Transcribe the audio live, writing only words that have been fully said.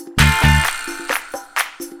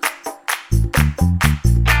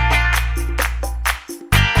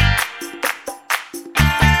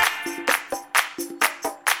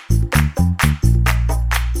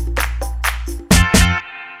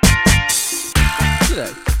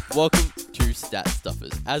G'day, welcome to Stat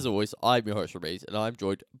Stuffers. As always, I'm your host Ramiz, and I'm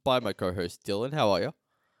joined by my co-host Dylan. How are you?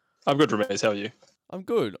 I'm good, Ramiz. How are you? I'm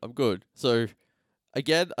good. So,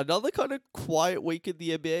 again, another kind of quiet week in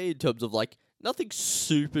the NBA in terms of like nothing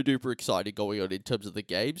super duper exciting going on in terms of the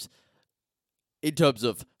games. In terms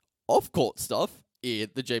of off-court stuff in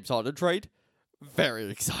the James Harden trade, very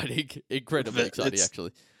exciting, incredibly exciting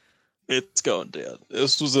actually. It's going down. It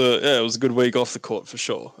was a good week off the court for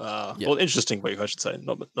sure. Yeah. Well, interesting week, I should say.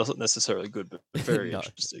 Not necessarily good, but very No.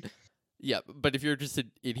 interesting. Yeah, but if you're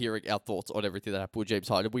interested in hearing our thoughts on everything that happened with James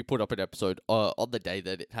Harden, we put up an episode on the day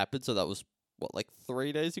that it happened. So that was, like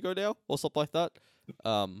 3 days ago now? Or something like that?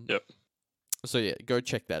 Yep. So yeah, go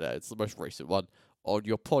check that out. It's the most recent one on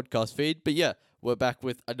your podcast feed. But yeah, we're back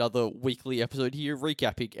with another weekly episode here,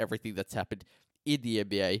 recapping everything that's happened in the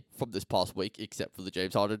NBA from this past week, except for the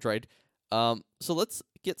James Harden trade. So let's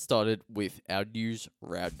get started with our news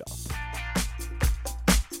roundup.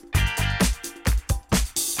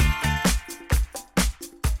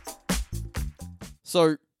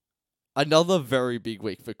 So, another very big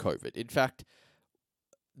week for COVID. In fact,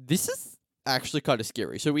 this is actually kind of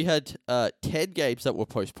scary. So we had 10 games that were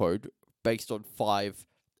postponed based on 5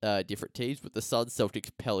 different teams, with the Suns, Celtics,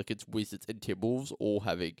 Pelicans, Wizards, and Timberwolves all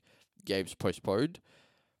having games postponed.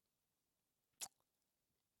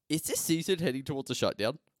 Is this season heading towards a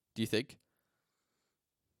shutdown, do you think?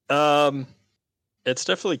 It's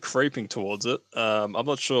definitely creeping towards it. I'm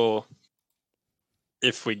not sure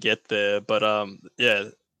if we get there, but yeah,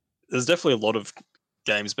 there's definitely a lot of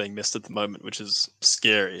games being missed at the moment, which is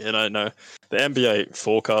scary. And I know the NBA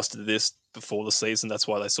forecasted this before the season. That's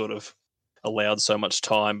why they sort of allowed so much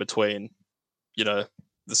time between,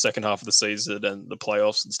 the second half of the season and the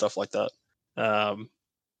playoffs and stuff like that.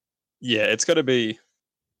 Yeah, it's going to be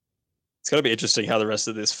interesting how the rest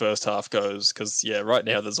of this first half goes, because right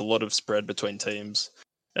now there's a lot of spread between teams,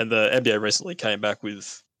 and the NBA recently came back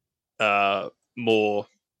with more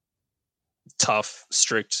tough,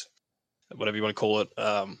 strict, whatever you want to call it,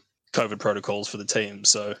 COVID protocols for the team.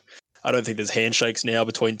 So I don't think there's handshakes now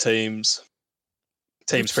between teams.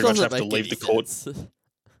 Teams pretty much have to leave the court.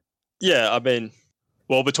 Yeah, I mean,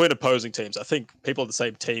 well, between opposing teams, I think people on the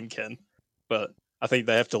same team can, but I think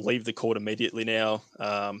they have to leave the court immediately now.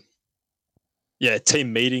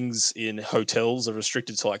 Team meetings in hotels are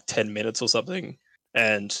restricted to like 10 minutes or something,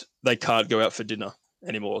 and they can't go out for dinner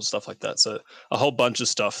anymore and stuff like that. So a whole bunch of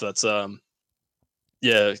stuff that's come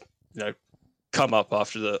up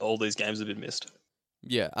after all these games have been missed.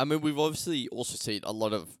 Yeah, I mean, we've obviously also seen a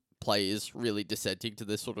lot of players really dissenting to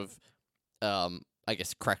this sort of, I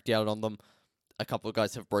guess, crackdown on them. A couple of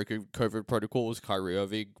guys have broken COVID protocols. Kyrie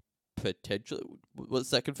Irving potentially, was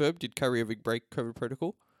that confirmed? Did Kyrie Irving break COVID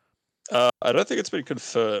protocol? I don't think it's been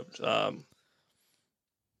confirmed. But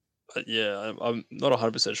yeah, I'm not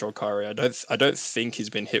 100% sure. Kyrie, I don't think he's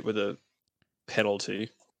been hit with a penalty.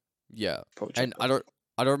 Yeah, and I don't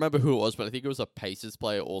remember who it was, but I think it was a Pacers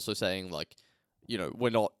player also saying like, we're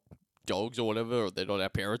not dogs or whatever, or they're not our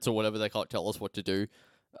parents or whatever. They can't tell us what to do.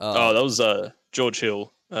 That was George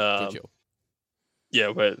Hill. George Hill. Yeah,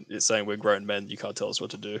 where it's saying we're grown men, you can't tell us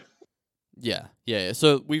what to do. Yeah.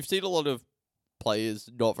 So we've seen a lot of players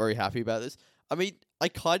not very happy about this. I mean, I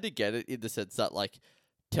kind of get it in the sense that, like,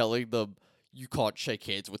 telling them you can't shake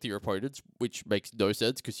hands with your opponents, which makes no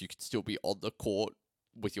sense because you can still be on the court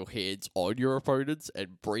with your hands on your opponents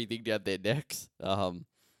and breathing down their necks. I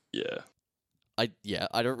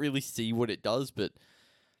don't really see what it does, but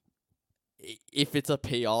if it's a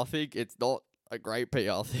PR thing, it's not a great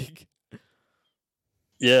PR thing.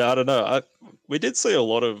 Yeah, I don't know. We did see a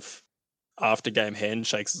lot of after game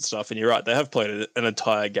handshakes and stuff, and you're right, they have played an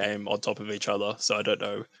entire game on top of each other. So I don't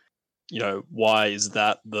know, why is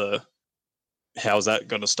that how's that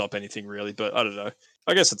going to stop anything really? But I don't know.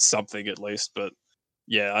 I guess it's something at least. But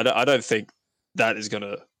yeah, I don't think that is going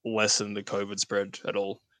to lessen the COVID spread at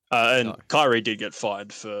all. And No. Kyrie did get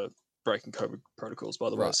fined for breaking COVID protocols,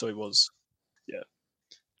 by the way. Right. So he was,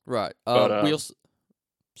 Right. But, we also.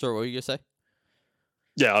 Sorry, what were you gonna say?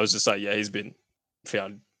 Yeah, I was just saying, he's been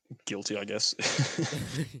found guilty, I guess.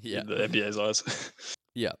 Yeah. In the NBA's eyes.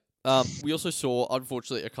 Yeah. We also saw,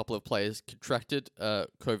 unfortunately, a couple of players contracted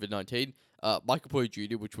COVID-19. Michael Porter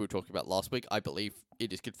Jr., which we were talking about last week, I believe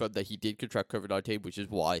it is confirmed that he did contract COVID-19, which is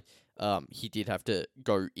why he did have to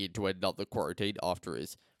go into another quarantine after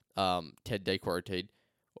his 10-day quarantine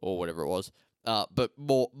or whatever it was. But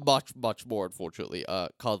much more, unfortunately,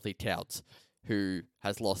 Karl-Anthony Towns, who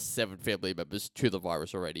has lost 7 family members to the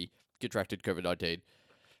virus already, contracted COVID-19.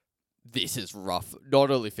 This is rough,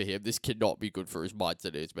 not only for him, this cannot be good for his mindset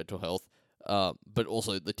and his mental health, but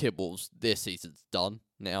also the Timberwolves, their season's done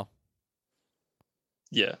now.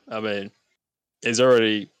 yeah, I mean, he's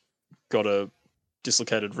already got a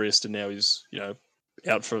dislocated wrist, and now he's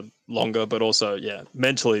out for longer. But also, yeah,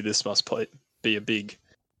 mentally, this must be a big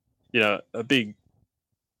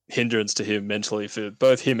hindrance to him mentally for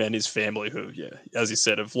both him and his family, who, yeah, as you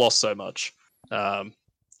said, have lost so much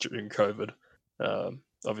during COVID.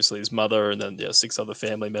 Obviously, his mother, and then 6 other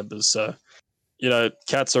family members. So,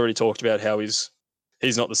 Kat's already talked about how he's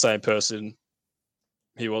not the same person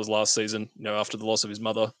he was last season. After the loss of his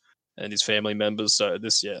mother and his family members. So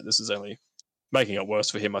this is only making it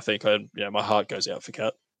worse for him. I think. My heart goes out for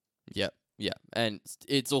Cat. Yeah, yeah, and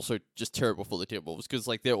it's also just terrible for the Timberwolves because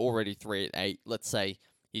like they're already 3-8. Let's say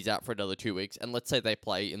he's out for another 2 weeks, and let's say they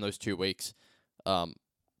play in those 2 weeks,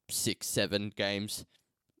 6-7 games.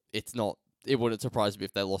 It's not. It wouldn't surprise me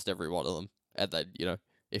if they lost every one of them, and then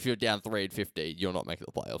if you're down 3-15, you're not making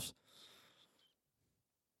the playoffs.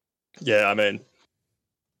 Yeah, I mean,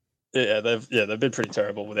 they've been pretty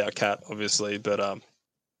terrible without Cat, obviously, but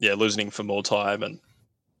losing for more time, and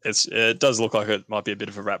it does look like it might be a bit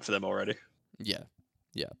of a wrap for them already. Yeah,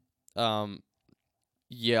 yeah,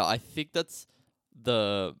 yeah. I think that's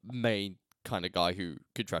the main kind of guy who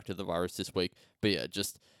contracted the virus this week. But yeah,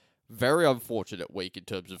 just very unfortunate week in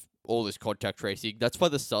terms of all this contact tracing. That's why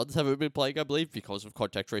the Suns haven't been playing, I believe, because of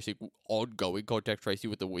contact tracing, ongoing contact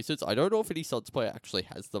tracing with the Wizards. I don't know if any Suns player actually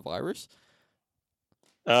has the virus.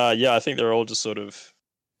 I think they're all just sort of.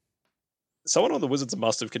 Someone on the Wizards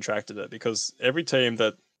must have contracted it because every team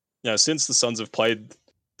that since the Suns have played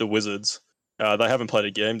the Wizards, they haven't played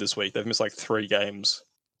a game this week. They've missed like 3 games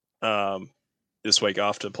this week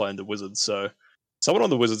after playing the Wizards. So someone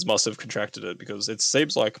on the Wizards must have contracted it because it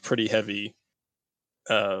seems like pretty heavy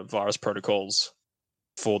virus protocols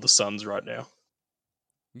for the Suns right now.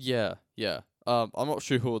 Yeah, yeah. I'm not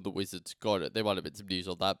sure who on the Wizards got it. There might have been some news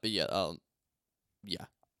on that, but yeah, yeah.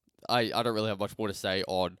 I don't really have much more to say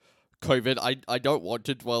on COVID. I don't want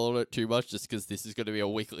to dwell on it too much just because this is going to be a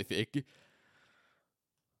weekly thing.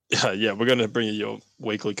 Yeah, we're going to bring you your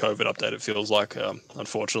weekly COVID update. It feels like,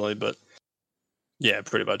 unfortunately, but yeah,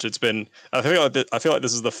 pretty much. It's been. I feel like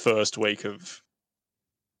this is the first week of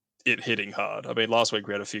it hitting hard. I mean, last week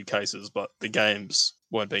we had a few cases, but the games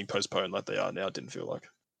weren't being postponed like they are now. It didn't feel like.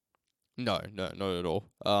 No, not at all.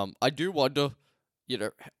 I do wonder,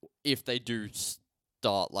 if they do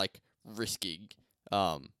start like risking,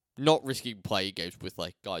 not risking playing games with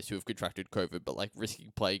like guys who have contracted COVID, but like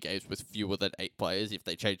risking playing games with fewer than 8 players if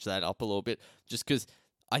they change that up a little bit. Just because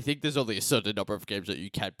I think there's only a certain number of games that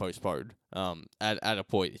you can postpone. At a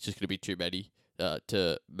point, it's just going to be too many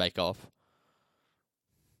to make off.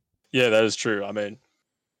 Yeah, that is true. I mean,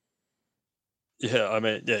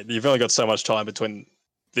 you've only got so much time between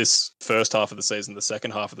this first half of the season, the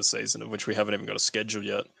second half of the season, of which we haven't even got a schedule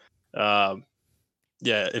yet.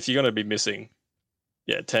 If you're going to be missing,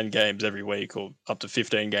 10 games every week or up to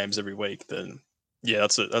 15 games every week, then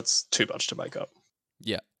that's too much to make up.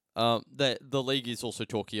 Yeah. The league is also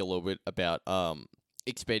talking a little bit about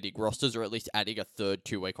expanding rosters or at least adding a third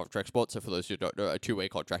 2-way contract spot. So for those who don't know, a 2-way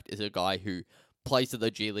contract is a guy who plays in the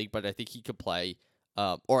G League, but I think he can play,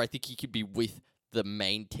 or I think he can be with the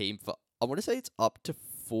main team for, I want to say it's up to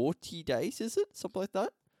 40 days, is it? Something like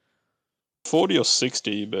that? 40 or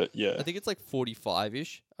 60, but yeah. I think it's like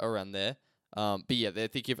 45-ish, around there. But yeah, they're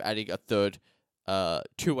thinking of adding a third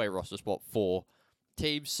 2-way roster spot for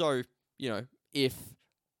teams. So, if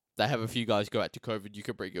they have a few guys go out to COVID, you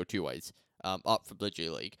can bring your 2-ways up from the G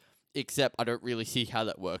League. Except I don't really see how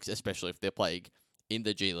that works, especially if they're playing in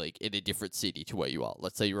the G League in a different city to where you are.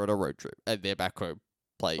 Let's say you're on a road trip and they're back home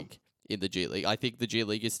playing in the G League. I think the G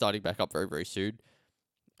League is starting back up very, very soon.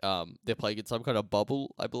 They're playing in some kind of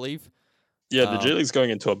bubble, I believe. Yeah, the G League's going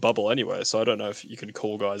into a bubble anyway, so I don't know if you can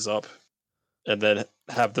call guys up and then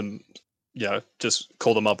have them, just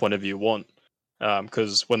call them up whenever you want.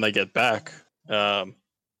 Because when they get back, they're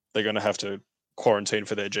going to have to quarantine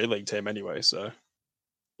for their G League team anyway. So,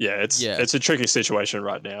 it's a tricky situation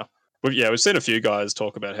right now. We've seen a few guys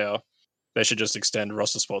talk about how they should just extend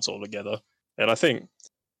roster spots altogether. And I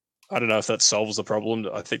don't know if that solves the problem.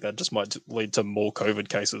 I think that just might lead to more COVID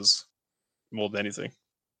cases more than anything.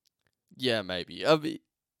 Yeah, maybe. I mean,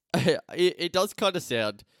 it does kind of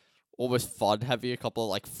sound almost fun having a couple of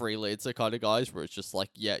like freelancer kind of guys where it's just like,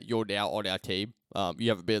 yeah, you're now on our team. You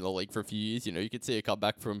haven't been in the league for a few years. You can see a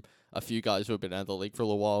comeback from a few guys who have been out of the league for a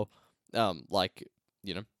little while. Like,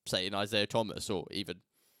 say in Isaiah Thomas or even,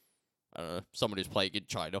 I don't know, someone who's playing in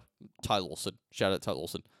China, Ty Lawson. Shout out Ty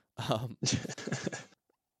Lawson.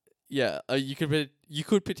 Yeah, you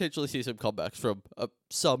could potentially see some comebacks from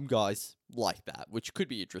some guys like that, which could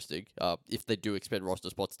be interesting. If they do expand roster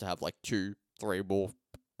spots to have like 2, 3 more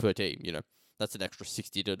per team, That's an extra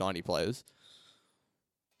 60 to 90 players.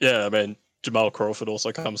 Yeah, I mean, Jamal Crawford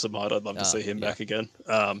also comes to mind. I'd love to see him Yeah. back again.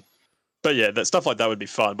 But yeah, that stuff like that would be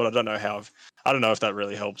fun. But I don't know if that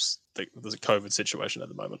really helps the COVID situation at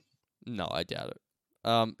the moment. No, I doubt it.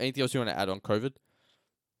 Anything else you want to add on COVID?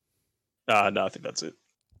 No, I think that's it.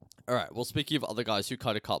 All right. Well, speaking of other guys who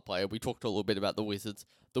kind of can't play, we talked a little bit about the Wizards.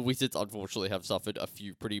 The Wizards, unfortunately, have suffered a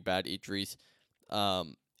few pretty bad injuries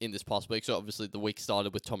in this past week. So, obviously, the week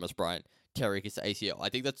started with Thomas Bryant tearing his ACL. I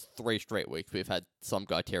think that's 3 straight weeks we've had some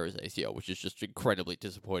guy tear his ACL, which is just incredibly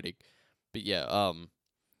disappointing. But, yeah,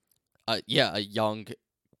 a young,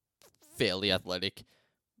 fairly athletic,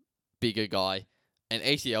 bigger guy. And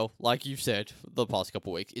ACL, like you've said, the past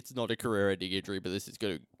couple weeks, it's not a career-ending injury, but this is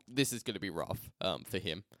gonna be rough for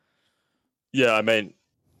him. Yeah, I mean,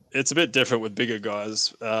 it's a bit different with bigger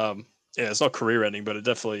guys. Yeah, it's not career ending, but it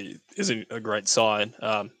definitely isn't a great sign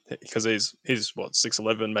because he's what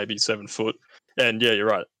 6'11", maybe 7 foot, and yeah, you're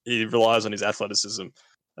right. He relies on his athleticism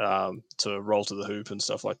to roll to the hoop and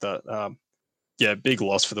stuff like that. Yeah, big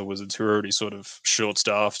loss for the Wizards, who are already sort of short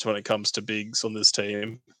staffed when it comes to bigs on this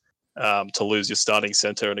team. To lose your starting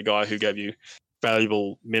center and a guy who gave you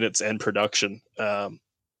valuable minutes and production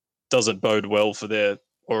doesn't bode well for their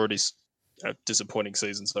already disappointing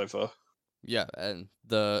season so far. Yeah, and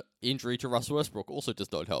the injury to Russell Westbrook also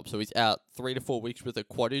does not help. So he's out 3 to 4 weeks with a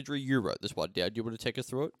quad injury. You wrote this one down. Do you want to take us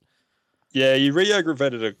through it? Yeah, he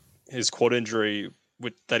re-aggravated his quad injury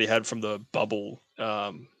that he had from the bubble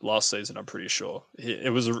last season. I'm pretty sure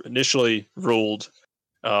it was initially ruled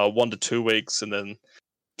 1 to 2 weeks, and then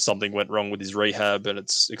something went wrong with his rehab, and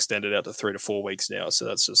it's extended out to 3 to 4 weeks now. So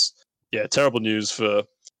that's just terrible news for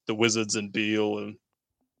the Wizards and Beal. And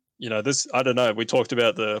this, I don't know. We talked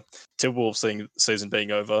about the Timberwolves season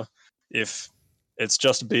being over. If it's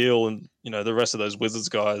just Beal and the rest of those Wizards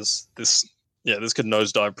guys, this could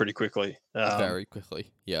nosedive pretty quickly. Very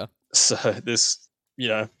quickly, yeah. So this,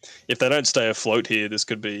 if they don't stay afloat here, this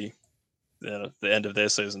could be the end of their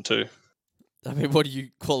season too. I mean, what do you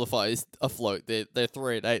qualify as afloat? They're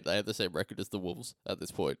 3-8. They have the same record as the Wolves at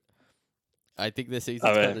this point. I think their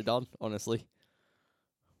season's kind of done, honestly.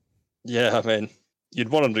 Yeah, I mean, you'd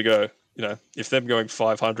want them to go. If them going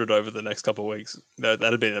 500 over the next couple of weeks,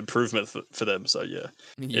 that'd be an improvement for them. So yeah,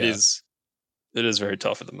 it is very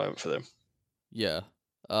tough at the moment for them. Yeah.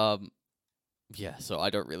 Yeah, so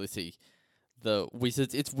I don't really see the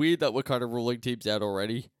Wizards. It's weird that we're kind of ruling teams out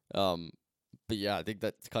already. But yeah, I think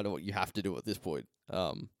that's kind of what you have to do at this point.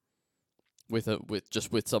 With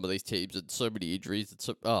some of these teams and so many injuries,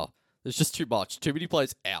 there's just too much. Too many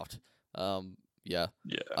players out. Yeah.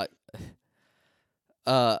 Yeah.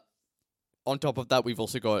 On top of that, we've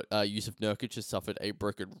also got Yusuf Nurkic has suffered a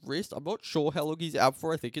broken wrist. I'm not sure how long he's out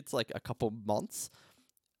for. I think it's like a couple months.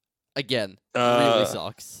 Again, really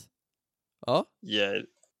sucks. Oh? Yeah,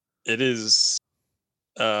 it is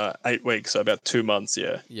 8 weeks, so about 2 months,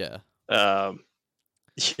 yeah. Yeah.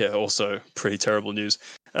 Yeah, also pretty terrible news.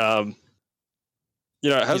 Hasn't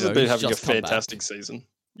been having a fantastic season.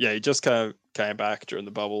 Yeah, he just came back during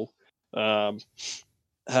the bubble.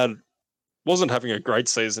 Wasn't having a great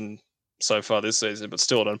season so far this season, but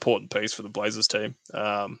still an important piece for the Blazers team.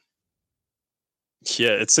 Yeah,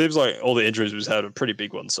 it seems like all the injuries we've had are pretty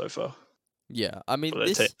big ones so far. Yeah, I mean, for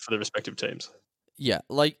their respective teams. Yeah,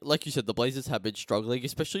 like you said, the Blazers have been struggling,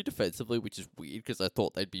 especially defensively, which is weird because I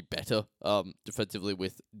thought they'd be better defensively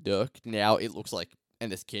with Dirk. Now it looks like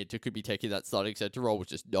Enes Kanter could be taking that starting center role,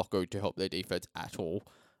 which is not going to help their defense at all.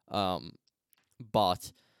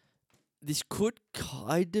 But this could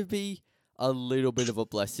kind of be a little bit of a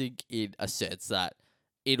blessing in a sense that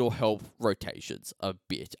it'll help rotations a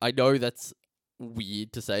bit. I know that's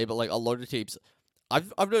weird to say, but like a lot of teams,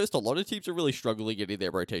 I've noticed a lot of teams are really struggling getting their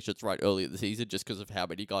rotations right early in the season just because of how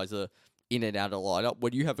many guys are in and out of the lineup.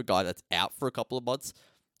 When you have a guy that's out for a couple of months,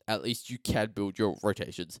 at least you can build your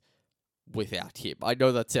rotations without him. I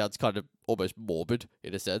know that sounds kind of almost morbid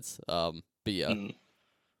in a sense, but yeah.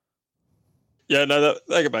 Yeah, no,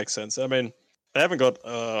 that makes sense. I mean, they haven't got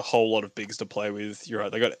a whole lot of bigs to play with. You're right.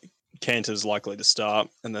 They got Kanter's likely to start,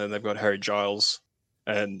 and then they've got Harry Giles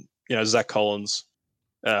and Zach Collins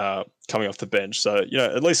coming off the bench. So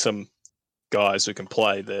at least some guys who can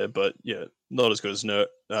play there, but not as good as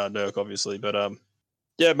Nurk obviously. But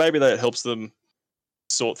maybe that helps them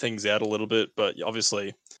sort things out a little bit. But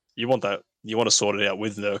obviously, you want to sort it out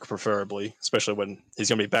with Nurk preferably, especially when he's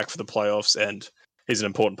going to be back for the playoffs and he's an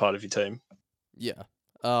important part of your team. Yeah.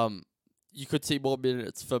 You could see more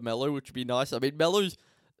minutes for Melo, which would be nice. I mean, Melo's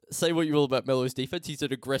say what you will about Melo's defense, he's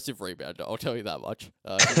an aggressive rebounder. I'll tell you that much.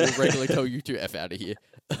 He will regularly tell you to F out of here.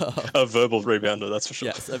 A verbal rebounder, that's for sure.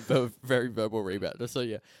 Yes, a very verbal rebounder. So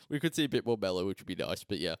yeah, we could see a bit more Melo, which would be nice.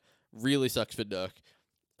 But yeah, really sucks for Nurk,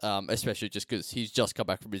 especially just because he's just come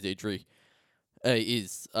back from his injury,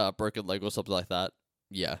 his broken leg or something like that.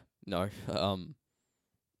 Yeah, no.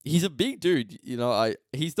 He's a big dude, you know.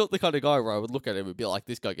 He's not the kind of guy where I would look at him and be like,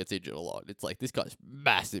 this guy gets injured a lot. It's like this guy's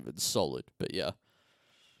massive and solid. But yeah.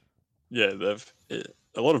 Yeah, they've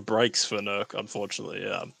a lot of breaks for Nurk, unfortunately.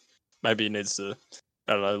 Maybe he needs to,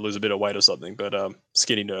 I don't know, lose a bit of weight or something. But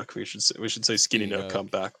skinny Nurk, we should see skinny Nurk come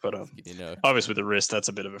back. But Skinny Nurk. obviously with the wrist, that's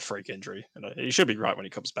a bit of a freak injury, and he should be right when he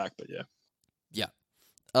comes back. But yeah. Yeah.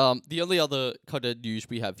 The only other kind of news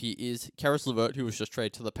we have here is Karis LeVert, who was just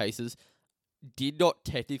traded to the Pacers, did not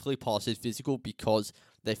technically pass his physical because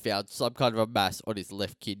they found some kind of a mass on his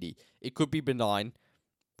left kidney. It could be benign.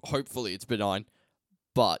 Hopefully it's benign.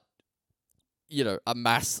 But, you know, a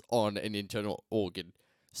mass on an internal organ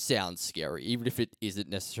sounds scary, even if it isn't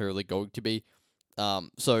necessarily going to be.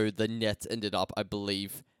 So the Nets ended up, I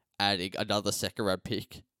believe, adding another second-round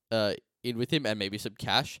pick in with him and maybe some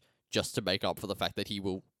cash just to make up for the fact that he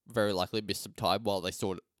will very likely miss some time while they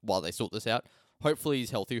sort this out. Hopefully he's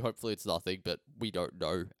healthy. Hopefully it's nothing, but we don't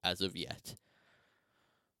know as of yet.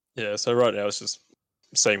 Yeah, so right now it's just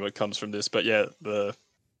seeing what comes from this. But yeah, the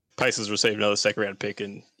Pacers received another second round pick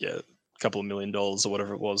and a couple of $1 million or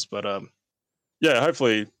whatever it was. But yeah,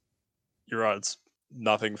 hopefully you're right. It's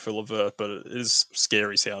nothing for LeVert, but it is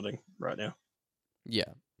scary sounding right now. Yeah.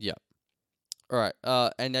 All right.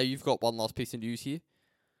 And now you've got one last piece of news here.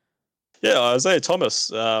 Yeah, Isaiah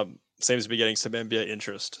Thomas seems to be getting some NBA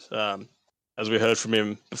interest. As we heard from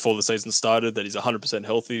him before the season started, that he's 100%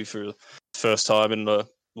 healthy for the first time in the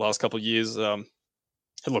last couple of years. It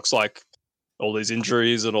looks like all these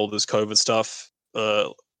injuries and all this COVID stuff,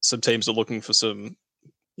 some teams are looking for some,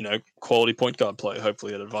 quality point guard play,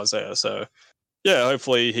 hopefully out of Isaiah. So, yeah,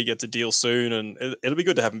 hopefully he gets a deal soon, and it'll be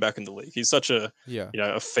good to have him back in the league. He's such a,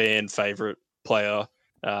 a fan favorite player,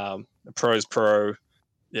 a pro's pro.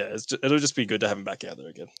 Yeah, it'll just be good to have him back out there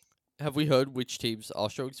again. Have we heard which teams are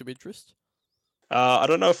showing some interest? I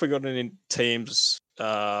don't know if we got any teams,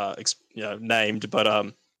 named, but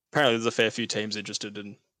apparently there's a fair few teams interested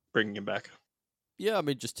in bringing him back. Yeah, I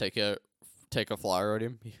mean, just take a flyer on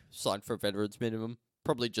him. He signed for a veterans minimum.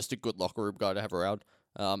 Probably just a good locker room guy to have around.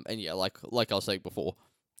 And yeah, like I was saying before,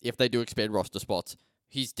 if they do expand roster spots,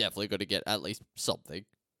 he's definitely going to get at least something.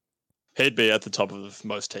 He'd be at the top of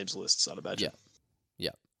most teams' lists, I'd imagine.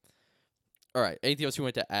 Yeah. All right. Anything else you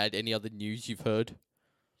want to add? Any other news you've heard?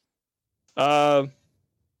 I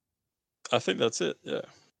think that's it. Yeah.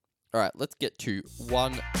 All right. Let's get to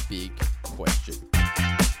one big question.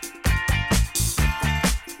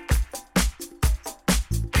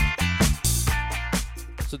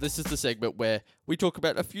 So this is the segment where we talk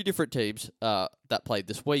about a few different teams that played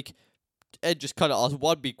this week and just kind of ask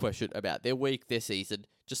one big question about their week, their season,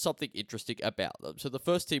 just something interesting about them. So the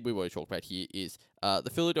first team we want to talk about here is the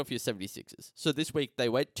Philadelphia 76ers. So this week they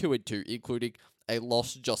went 2-2, including a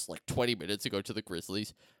loss just like 20 minutes ago to the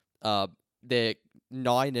Grizzlies. They're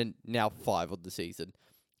 9 and now 5 on the season.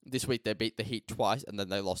 This week they beat the Heat twice, and then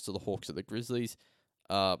they lost to the Hawks and the Grizzlies.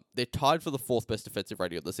 They're tied for the 4th best defensive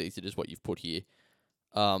rating of the season, is what you've put here.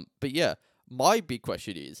 But yeah, my big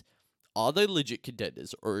question is, are they legit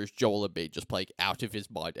contenders, or is Joel Embiid just playing out of his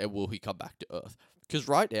mind, and will he come back to earth? Because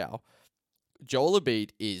right now, Joel Embiid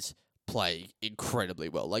is playing incredibly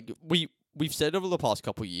well. Like, we've said over the past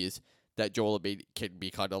couple of years that Joel Embiid can be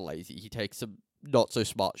kind of lazy. He takes some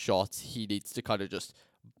not-so-smart shots. He needs to kind of just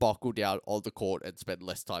buckle down on the court and spend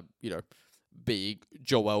less time, being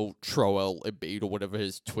Joel Troel Embiid, or whatever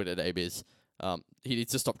his Twitter name is. He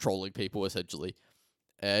needs to stop trolling people, essentially.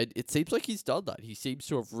 And it seems like he's done that. He seems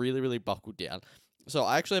to have really, really buckled down. So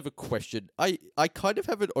I actually have a question. I kind of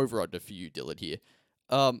have an over-under for you, Dylan, here.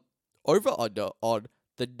 Over-under on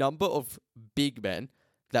the number of big men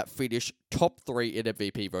that finish top 3 in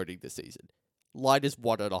MVP voting this season. Line is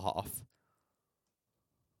 1.5.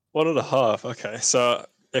 1.5. Okay, so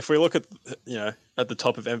if we look at at the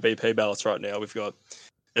top of MVP ballots right now, we've got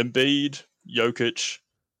Embiid, Jokic.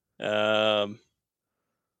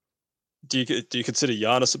 Do you consider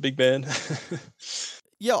Giannis a big man?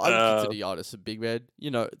 Yeah, I would consider Giannis a big man.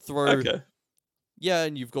 Okay. Yeah,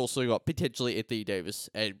 and you've also got potentially Anthony Davis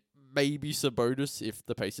and maybe Sabonis if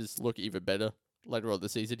the Pacers look even better later on the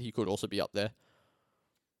season. He could also be up there.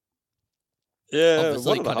 Yeah,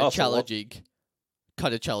 obviously kind of challenging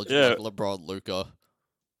like LeBron, Luka.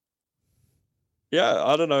 Yeah,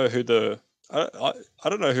 I don't know who I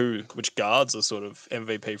don't know which guards are sort of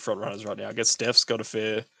MVP front runners right now. I guess Steph's got a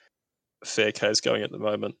fair fair case going at the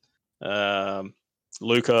moment.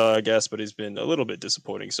 Luca, I guess, but he's been a little bit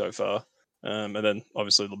disappointing so far. And then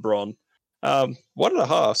obviously LeBron.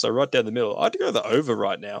 1.5, so right down the middle. I'd go the over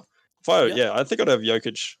right now. Yeah. I think I'd have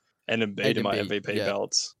Jokic and Embiid And in my Embiid, MVP yeah.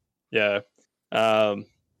 ballots. Yeah.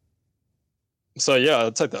 So yeah,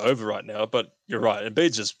 I'd take the over right now. But you're right.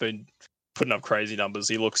 Embiid's just been putting up crazy numbers.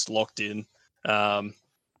 He looks locked in.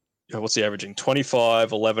 What's he averaging?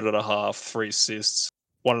 25, 11 and a half, 3 assists,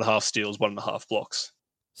 1.5 steals, 1.5 blocks.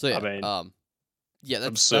 So I yeah, mean, yeah,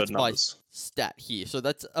 absurd that's my numbers. stat here. So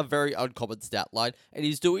that's a very uncommon stat line, and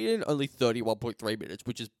he's doing it in only 31.3 minutes,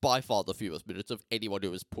 which is by far the fewest minutes of anyone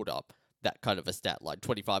who has put up that kind of a stat line.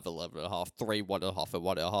 25, 11 and a half, 3, 1.5, and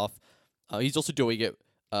 1.5. He's also doing it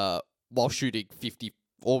while shooting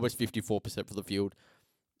almost 54% from the field,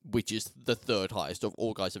 which is the third highest of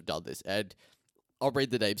all guys have done this. And I'll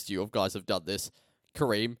read the names to you of guys who've done this: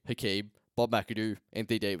 Kareem, Hakeem, Bob McAdoo,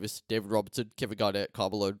 Anthony Davis, David Robertson, Kevin Garnett,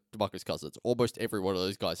 Carmelo, DeMarcus Cousins. Almost every one of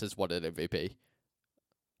those guys has won an MVP.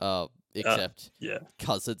 Except Yeah.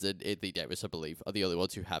 Cousins and Anthony Davis, I believe, are the only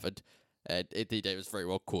ones who haven't. And Anthony Davis very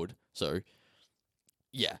well could. So,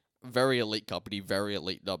 yeah, very elite company, very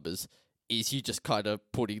elite numbers. Is he just kind of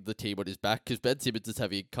putting the team on his back? Because Ben Simmons is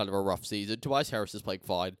having kind of a rough season. Tobias Harris is playing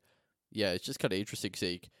fine. Yeah, it's just kind of interesting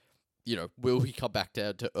seeing, will he come back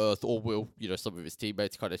down to earth, or will, some of his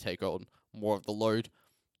teammates kind of take on more of the load?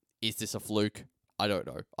 Is this a fluke? I don't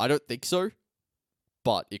know. I don't think so,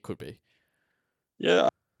 but it could be. Yeah,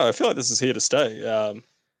 I feel like this is here to stay.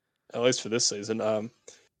 At least for this season.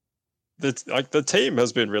 The team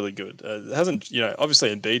has been really good. It hasn't,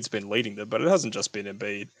 obviously Embiid's been leading them, but it hasn't just been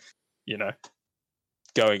Embiid,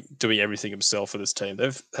 doing everything himself for this team.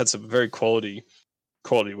 They've had some very quality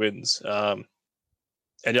wins.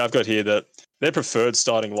 And yeah, I've got here that their preferred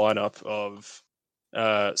starting lineup of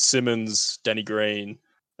Simmons, Danny Green,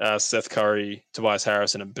 Seth Curry, Tobias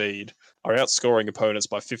Harris, and Embiid are outscoring opponents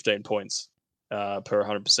by 15 points per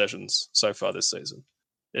 100 possessions so far this season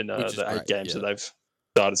in Which is the 8 great, games yeah. that they've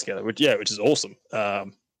started together. Which is awesome. Yeah,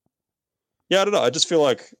 I don't know. I just feel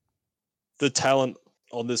like the talent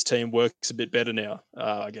on this team works a bit better now.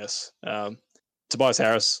 I guess Tobias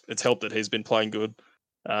Harris, it's helped that he's been playing good,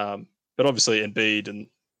 but obviously Embiid and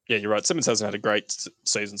yeah, you're right. Simmons hasn't had a great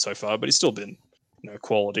season so far, but he's still been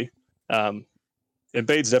quality.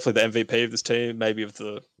 Embiid's definitely the MVP of this team, maybe of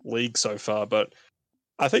the league so far. But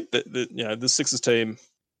I think that the Sixers team,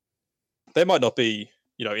 they might not be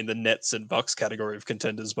in the Nets and Bucks category of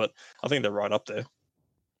contenders, but I think they're right up there.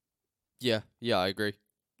 Yeah, I agree.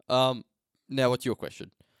 Now what's your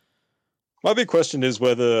question? My big question is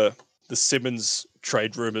whether the Simmons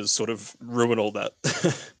trade rumors sort of ruin all that.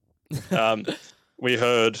 We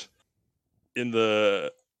heard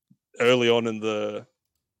early on in the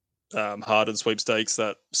Harden sweepstakes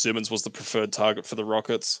that Simmons was the preferred target for the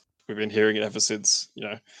Rockets. We've been hearing it ever since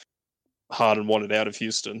Harden wanted out of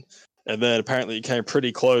Houston, and then apparently it came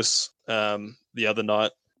pretty close the other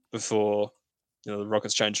night before the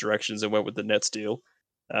Rockets changed directions and went with the Nets deal.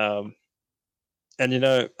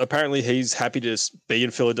 And apparently he's happy to be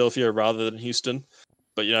in Philadelphia rather than Houston.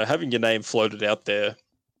 But having your name floated out there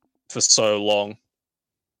for so long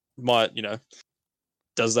might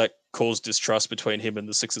does that cause distrust between him and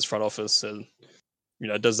the Sixers front office, and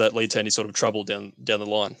does that lead to any sort of trouble down the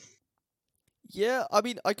line? Yeah, I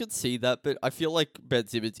mean, I could see that, but I feel like Ben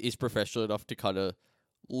Simmons is professional enough to kind of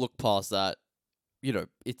look past that.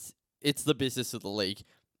 It's the business of the league.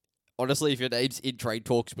 Honestly, if your name's in trade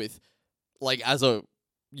talks with, as a,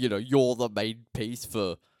 you're the main piece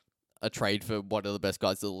for a trade for one of the best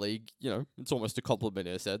guys in the league, it's almost a compliment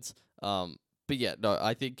in a sense. But yeah, no,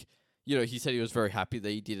 I think, he said he was very happy that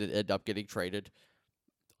he didn't end up getting traded.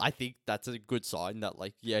 I think that's a good sign that,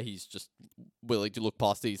 he's just willing to look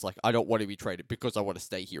past these. I don't want to be traded because I want to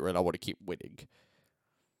stay here and I want to keep winning.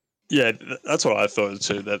 Yeah, that's what I thought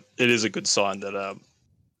too. That it is a good sign that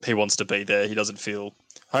he wants to be there.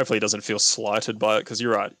 Hopefully, he doesn't feel slighted by it. Because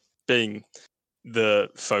you're right, being the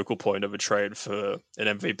focal point of a trade for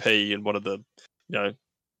an MVP and one of the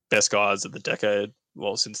best guys of the decade,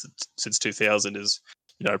 well, since 2000 is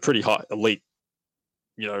pretty high elite,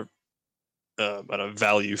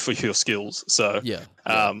 value for your skills. So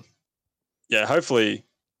yeah, hopefully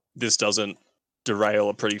this doesn't derail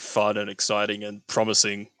a pretty fun and exciting and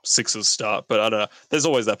promising Sixers start. But I don't know, there's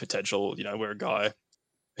always that potential, where a guy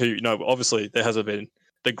who, obviously there hasn't been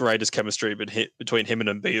the greatest chemistry between him and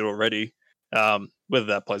Embiid already, whether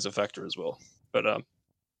that plays a factor as well. But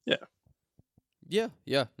yeah.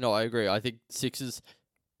 No, I agree. I think Sixers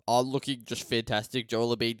are looking just fantastic.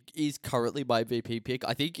 Joel Embiid is currently my MVP pick.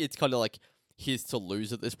 I think it's kind of his to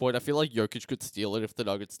lose at this point. I feel like Jokic could steal it if the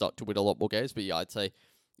Nuggets start to win a lot more games. But yeah, I'd say,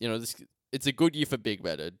 this it's a good year for Big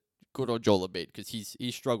Men. And good on Joel Embiid because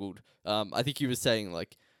he's struggled. I think he was saying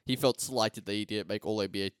like he felt slighted that he didn't make All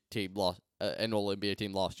NBA team an All NBA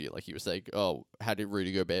team last year. Like he was saying, oh, how did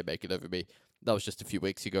Rudy Gobert make it over me? That was just a few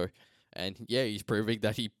weeks ago, and yeah, he's proving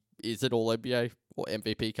that he is an All NBA or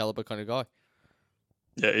MVP caliber kind of guy.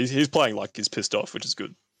 Yeah, he's playing like he's pissed off, which is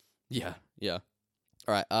good. Yeah, yeah.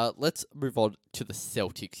 All right, let's move on to the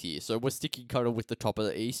Celtics here. So we're sticking kind of with the top of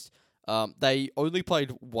the East. They only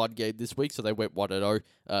played one game this week, so they went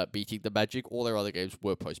 1-0, beating the Magic. All their other games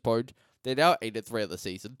were postponed. They're now 8-3 of the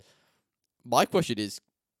season. My question is,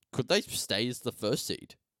 could they stay as the first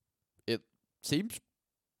seed? It seems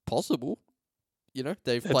possible.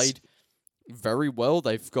 They've played very well.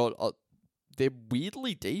 They've got they're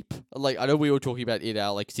weirdly deep. Like I know we were talking about in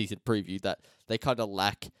our season preview that they kind of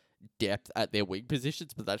lack depth at their wing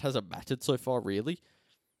positions, but that hasn't mattered so far, really.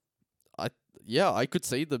 I could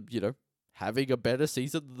see them, having a better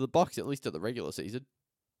season than the Bucks, at least in the regular season.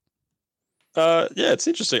 Yeah, it's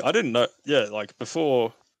interesting. I didn't know. Yeah, like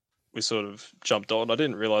before we sort of jumped on, I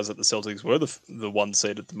didn't realize that the Celtics were the one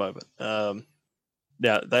seed at the moment.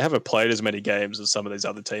 Now they haven't played as many games as some of these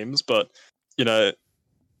other teams, but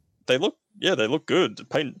they look good.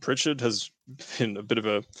 Peyton Pritchard has been a bit of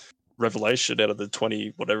a revelation out of the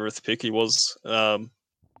 20 whateverth pick he was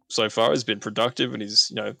so far. He's been productive, and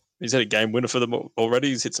he's had a game winner for them already.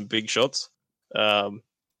 He's hit some big shots.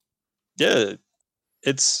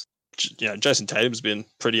 It's Jason Tatum's been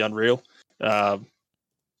pretty unreal.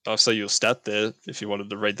 I'll say your stat there if you wanted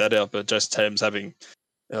to read that out, but Jason Tatum's having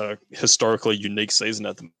a historically unique season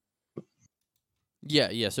at the moment.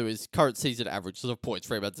 Yeah, so his current season average of points,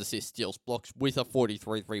 rebounds, assists, steals, blocks with a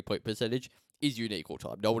 43 3-point percentage is unique all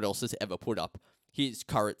time. No one else has ever put up his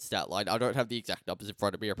current stat line. I don't have the exact numbers in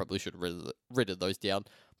front of me. I probably should have written those down.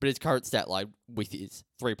 But his current stat line with his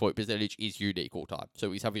 3-point percentage is unique all time.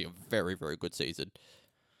 So he's having a very, very good season.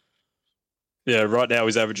 Yeah, right now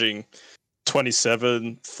he's averaging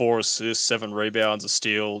 27, 4 assists, 7 rebounds, a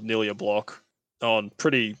steal, nearly a block on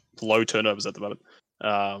pretty low turnovers at the moment.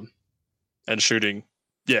 And shooting,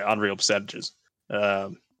 unreal percentages.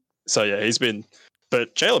 He's been...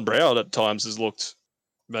 But Jaylen Brown at times has looked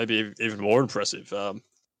maybe even more impressive.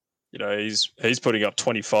 He's putting up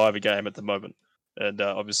 25 a game at the moment, and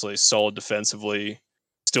obviously solid defensively.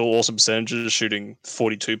 Still awesome percentages, shooting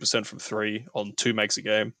 42% from 3 on 2 makes a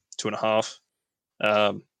game, 2.5.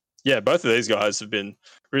 Both of these guys have been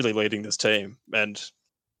really leading this team, and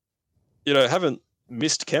haven't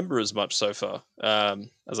missed Kemba as much so far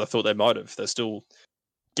as I thought they might have. They're still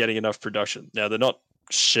getting enough production. Now they're not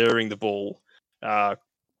sharing the ball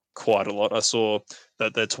quite a lot. I saw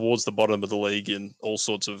that they're towards the bottom of the league in all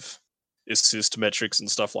sorts of assist metrics and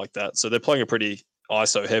stuff like that. So they're playing a pretty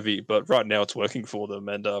ISO heavy, but right now it's working for them.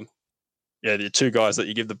 And the two guys that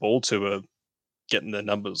you give the ball to are getting their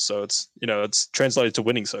numbers. So it's it's translated to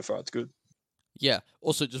winning so far. It's good. Yeah.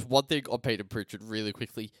 Also, just one thing on Peyton Pritchard really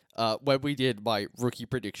quickly. When we did my rookie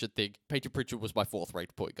prediction thing, Peyton Pritchard was my 4th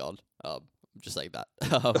ranked point guard. I'm just saying that.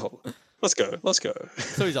 Let's go.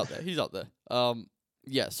 So he's up there.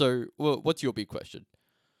 So what's your big question?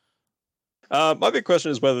 My big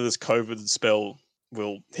question is whether this COVID spell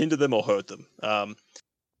will hinder them or hurt them.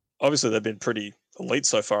 Obviously, they've been pretty elite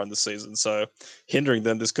so far in the season, so hindering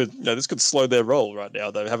them, this could slow their roll right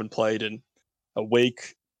now. They haven't played in a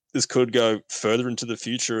week. This could go further into the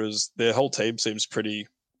future as their whole team seems pretty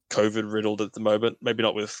COVID riddled at the moment. Maybe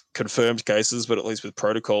not with confirmed cases, but at least with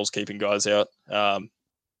protocols keeping guys out.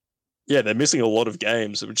 They're missing a lot of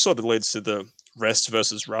games, which sort of leads to the rest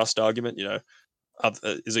versus rust argument.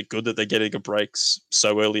 Is it good that they're getting a break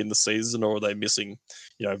so early in the season, or are they missing,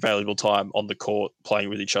 valuable time on the court, playing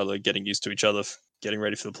with each other, getting used to each other, getting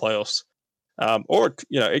ready for the playoffs? Or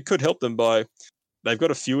it could help them by they've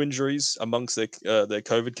got a few injuries amongst their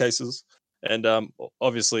COVID cases, and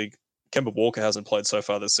obviously Kemba Walker hasn't played so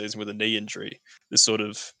far this season with a knee injury. This sort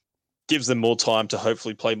of gives them more time to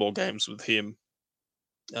hopefully play more games with him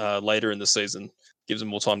later in the season. Gives him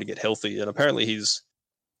more time to get healthy, and apparently he's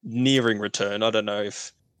nearing return. I don't know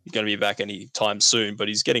if he's going to be back any time soon, but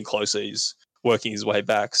he's getting closer. He's working his way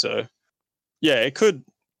back. So, it could,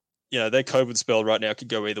 their COVID spell right now could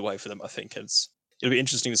go either way for them. I think it'll be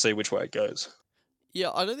interesting to see which way it goes.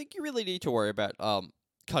 Yeah, I don't think you really need to worry about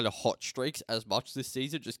kind of hot streaks as much this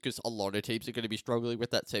season, just because a lot of teams are going to be struggling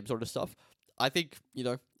with that same sort of stuff. I think,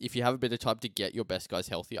 if you have a bit of time to get your best guys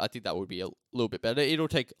healthy, I think that would be a little bit better. It'll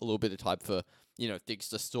take a little bit of time for, things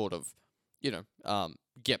to sort of,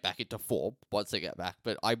 get back into form once they get back.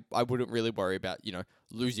 But I wouldn't really worry about,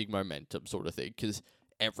 losing momentum sort of thing, because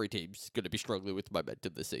every team's going to be struggling with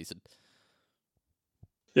momentum this season.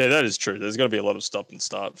 Yeah, that is true. There's going to be a lot of stop and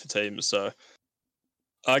start for teams. So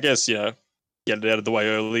I guess, get it out of the way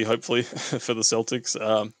early, hopefully, for the Celtics.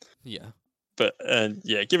 Yeah.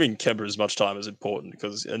 Giving Kemba as much time is important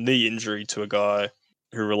because a knee injury to a guy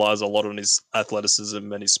who relies a lot on his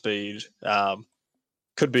athleticism and his speed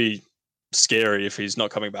could be scary if he's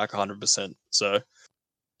not coming back 100%. So,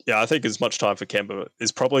 yeah, I think as much time for Kemba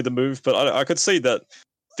is probably the move, but I could see that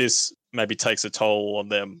this maybe takes a toll on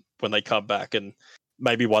them when they come back, and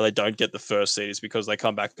maybe why they don't get the first seed is because they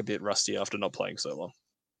come back a bit rusty after not playing so long.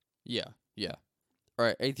 Yeah. All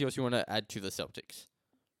right, anything else you want to add to the Celtics?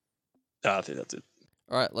 I think that's it.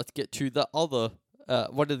 All right, let's get to the other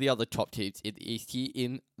one of the other top teams in the East here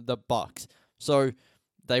in the Bucks. So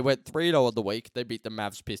they went 3-0 on the week. They beat the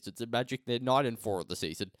Mavs, Pistons, and Magic. They're 9-4 of the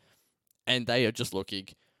season, and they are just looking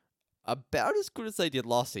about as good as they did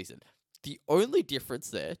last season. The only difference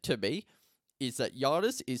there to me is that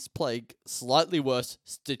Giannis is playing slightly worse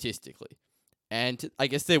statistically, and I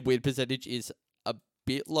guess their win percentage is a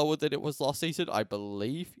bit lower than it was last season. I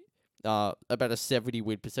believe about a 70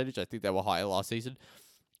 win percentage. I think they were higher last season.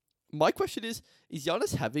 My question is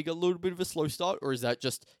Giannis having a little bit of a slow start, or is that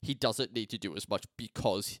just he doesn't need to do as much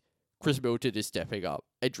because Chris Middleton is stepping up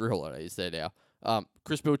and Drew Holiday is there now?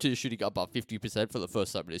 Chris Middleton is shooting above 50% for the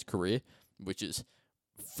first time in his career, which is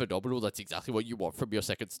phenomenal. That's exactly what you want from your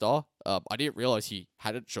second star. I didn't realize he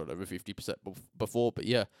hadn't shot over 50% before, but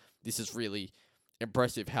yeah, this is really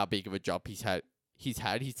impressive how big of a jump he's had.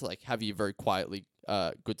 He's like having a very quietly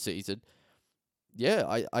good season.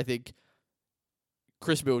 Yeah, I think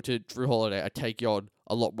Chris Middleton, Drew Holiday are taking on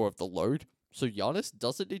a lot more of the load, so Giannis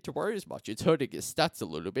doesn't need to worry as much. It's hurting his stats a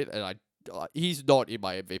little bit, and he's not in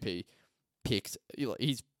my MVP picks.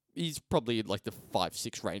 He's probably in like the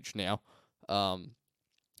 5-6 range now.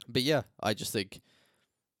 But yeah, I just think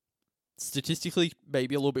statistically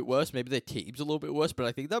maybe a little bit worse. Maybe their team's a little bit worse, but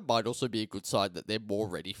I think that might also be a good sign that they're more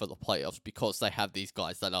ready for the playoffs because they have these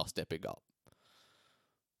guys that are stepping up.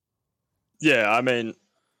 Yeah, I mean,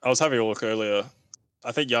 I was having a look earlier.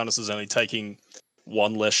 I think Giannis is only taking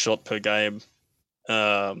one less shot per game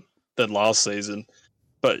than last season.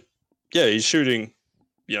 But yeah, he's shooting,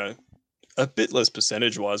 a bit less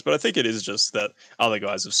percentage wise. But I think it is just that other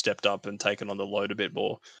guys have stepped up and taken on the load a bit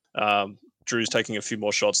more. Drew's taking a few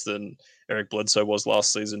more shots than Eric Bledsoe was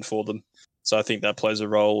last season for them. So I think that plays a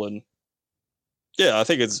role. And yeah, I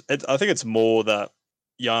think it's more that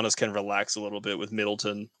Giannis can relax a little bit with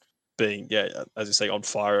Middleton being, as you say, on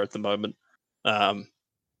fire at the moment. I'm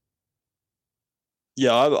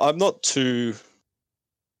not too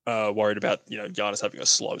worried about Giannis having a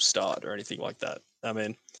slow start or anything like that. I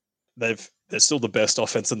mean, they're still the best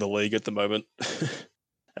offense in the league at the moment,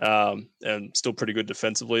 and still pretty good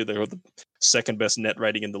defensively. They're the second best net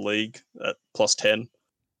rating in the league at +10.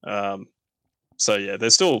 So yeah, they're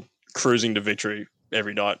still cruising to victory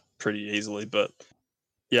every night pretty easily. But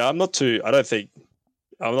yeah, I'm not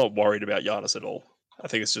worried about Giannis at all. I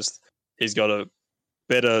think it's just he's got a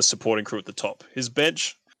better supporting crew at the top. His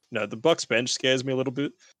bench, the Bucks bench scares me a little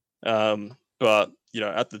bit. But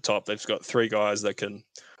at the top, they've got three guys that can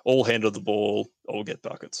all handle the ball, all get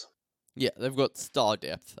buckets. Yeah, they've got star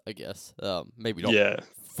depth, I guess. Maybe not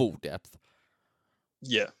full depth.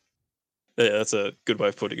 Yeah, that's a good way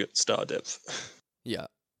of putting it. Star depth. Yeah.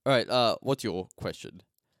 All right. What's your question?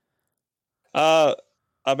 I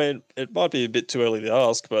mean, it might be a bit too early to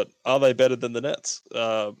ask, but are they better than the Nets?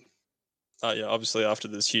 Obviously after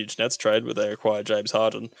this huge Nets trade where they acquired James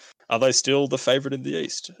Harden, are they still the favorite in the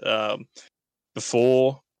East?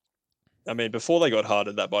 Before they got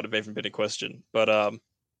Harden, that might have even been a question. But I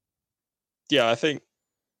think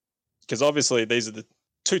because obviously these are the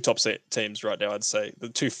two top teams right now. I'd say the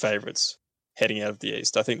two favorites heading out of the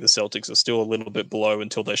East. I think the Celtics are still a little bit below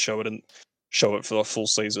until they show it for the full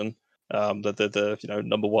season. That they're the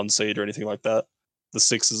number one seed or anything like that. The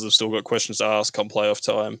Sixers have still got questions to ask come playoff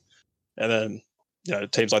time. And then,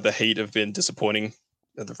 teams like the Heat have been disappointing.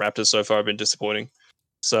 The Raptors so far have been disappointing.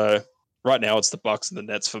 So right now it's the Bucks and the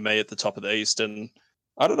Nets for me at the top of the East. And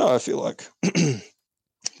I don't know, I feel like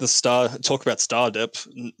talk about star depth.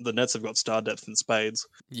 The Nets have got star depth in spades.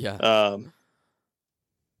 Yeah. I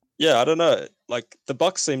don't know. Like the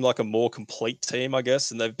Bucks seem like a more complete team, I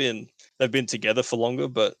guess, and they've been together for longer.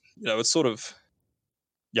 But it's sort of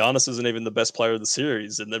Giannis isn't even the best player of the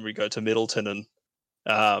series, and then we go to Middleton and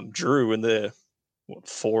Drew, and they're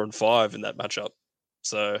 4 and 5 in that matchup.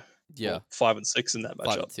 So 5 and 6 in that matchup.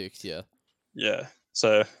 5 and 6, yeah. Yeah.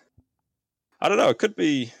 So I don't know. It could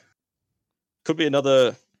be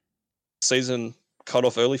another season cut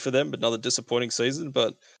off early for them, but another disappointing season.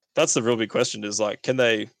 But that's the real big question. Is like, can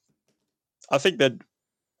they? I think that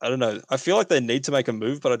I don't know. I feel like they need to make a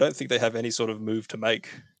move, but I don't think they have any sort of move to make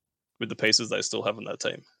with the pieces they still have on that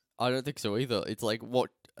team. I don't think so either. It's like what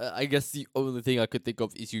I guess the only thing I could think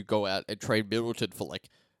of is you go out and trade Middleton for like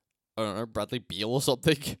I don't know Bradley Beal or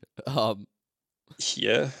something. Um,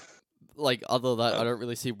 Yeah. like other than that, I Um, don't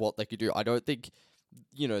really see what they could do. I don't think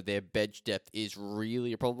their bench depth is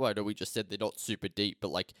really a problem. I know we just said they're not super deep,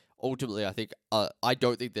 but like ultimately, I think I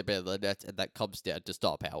don't think they're better than the Nets, and that comes down to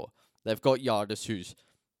star power. They've got Giannis, who's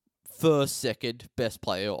first, second best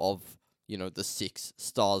player of the 6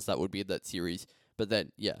 stars that would be in that series. But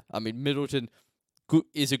then, yeah, I mean Middleton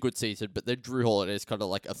is a good season, but then Drew Holiday is kind of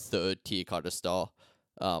like a third tier kind of star.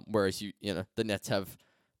 Whereas the Nets have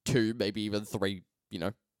 2, maybe even 3,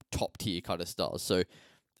 top tier kind of stars. So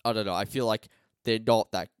I don't know. I feel like they're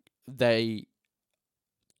not that they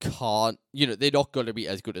can't. They're not going to be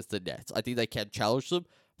as good as the Nets. I think they can challenge them,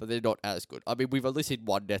 but they're not as good. I mean, we've only seen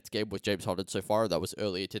one Nets game with James Harden so far. That was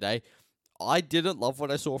earlier today. I didn't love what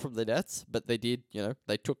I saw from the Nets, but they did.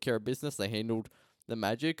 They took care of business. They handled the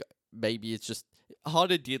Magic. Maybe it's just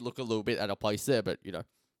Harden did look a little bit out of place there, but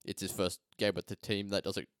it's his first game with the team. That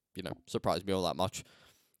doesn't surprise me all that much.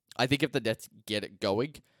 I think if the Nets get it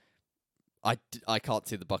going, I can't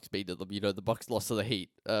see the Bucks beating them. The Bucks lost to the Heat,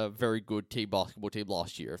 a very good team basketball team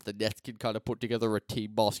last year. If the Nets can kind of put together a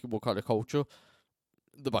team basketball kind of culture,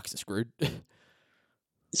 the Bucks are screwed.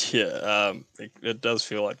 yeah. It does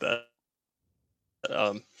feel like that.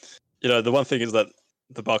 Um, the one thing is that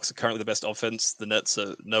the Bucks are currently the best offense. The Nets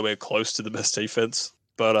are nowhere close to the best defense.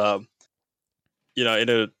 But in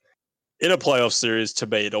a playoff series, to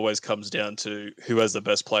me, it always comes down to who has the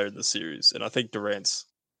best player in the series, and I think Durant's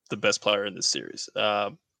the best player in this series.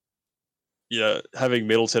 Having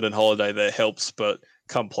Middleton and Holiday there helps, but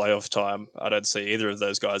come playoff time, I don't see either of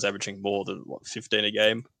those guys averaging more than 15 a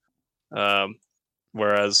game.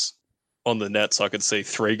 Whereas on the Nets, I could see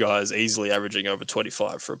 3 guys easily averaging over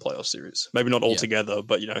 25 for a playoff series. Maybe not all Yeah. together,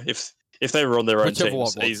 but if they were on their own Whichever one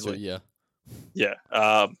teams, wants easily. to, yeah.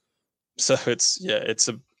 Yeah. So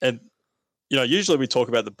usually we talk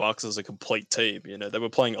about the Bucks as a complete team. They were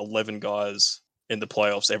playing 11 guys in the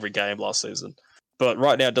playoffs every game last season, but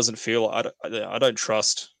right now it doesn't feel. I don't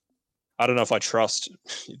trust. I don't know if I trust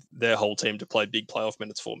their whole team to play big playoff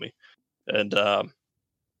minutes for me, and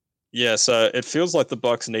so it feels like the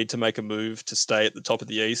Bucks need to make a move to stay at the top of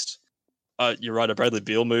the East. You're right, a Bradley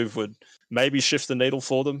Beal move would maybe shift the needle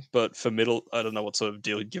for them, but for middle, I don't know what sort of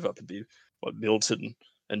deal you'd give up. It'd be what Middleton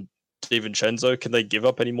and DiVincenzo. Can they give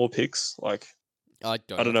up any more picks? Like, I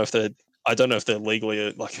don't I know. don't know if they're. I don't know if they're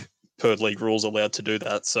legally like per league rules allowed to do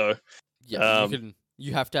that. So Yeah,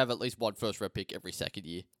 you have to have at least one first round pick every second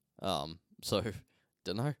year. So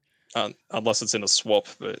don't know. unless it's in a swap,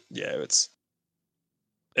 but yeah,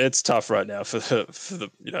 it's tough right now for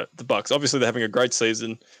the Bucks. Obviously, they're having a great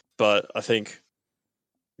season, but I think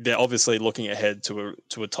they're obviously looking ahead to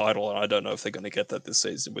a title, and I don't know if they're going to get that this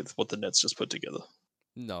season with what the Nets just put together.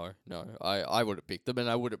 No, I wouldn't pick them, and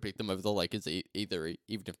I wouldn't pick them over the Lakers either,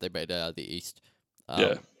 even if they made it out of the East.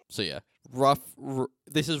 Yeah. So yeah,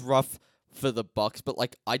 this is rough for the Bucks, but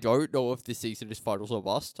like I don't know if this season is finals or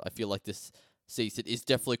bust. I feel like this season is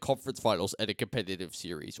definitely conference finals and a competitive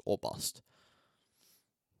series or bust.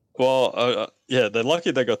 Well, they're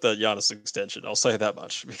lucky they got that Giannis extension. I'll say that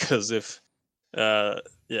much because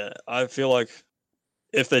I feel like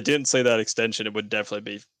if they didn't see that extension, it would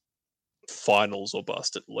definitely be finals or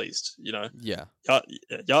bust at least. Yeah,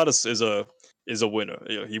 Giannis is a winner.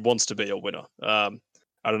 He wants to be a winner.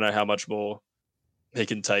 I don't know how much more he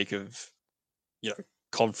can take of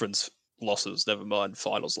conference losses. Never mind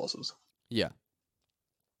finals losses. yeah.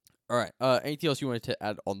 All right. Anything else you wanted to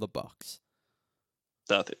add on the Bucks?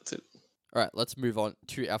 I think that's it. All right, let's move on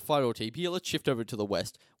to our final team here. Let's shift over to the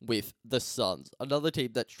West with the Suns, another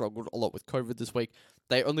team that struggled a lot with COVID this week.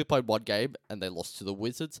 They only played one game and they lost to the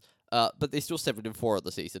Wizards, but they're still 7-4 on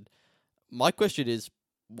the season. My question is,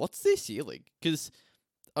 what's their ceiling? Because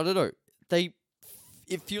I don't know,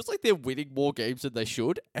 it feels like they're winning more games than they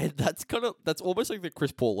should, and that's almost like the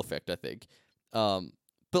Chris Paul effect, I think.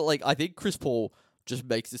 But like I think Chris Paul just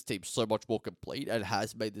makes this team so much more complete and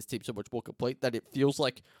has made this team so much more complete that it feels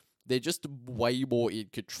like they're just way more in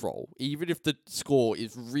control. Even if the score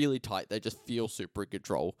is really tight, they just feel super in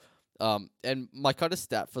control. And my kind of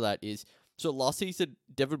stat for that is, so last season,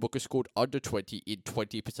 Devin Booker scored under 20 in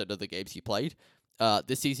 20% of the games he played.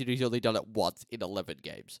 This season, he's only done it once in 11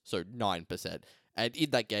 games, so 9%. And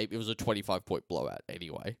in that game, it was a 25-point blowout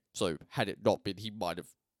anyway. So had it not been, he might have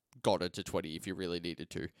got it to 20 if he really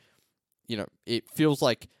needed to. It feels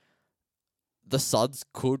like the Suns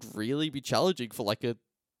could really be challenging for like a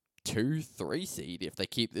 2-3 seed if they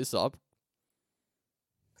keep this up.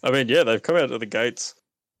 I mean, yeah, they've come out of the gates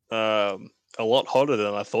a lot hotter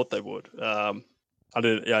than I thought they would. I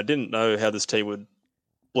didn't know how this team would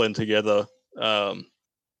blend together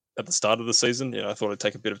at the start of the season. I thought it'd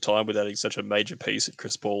take a bit of time with adding such a major piece at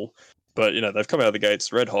Chris Paul, but they've come out of the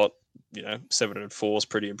gates red hot. 7-4 is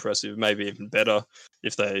pretty impressive. Maybe even better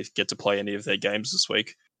if they get to play any of their games this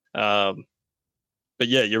week. But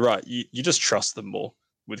yeah, you're right. You just trust them more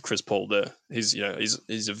with Chris Paul there. He's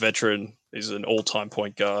a veteran. He's an all-time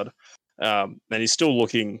point guard, and he's still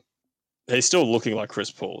looking like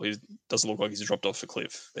Chris Paul. He doesn't look like he's dropped off a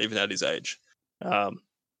cliff, even at his age.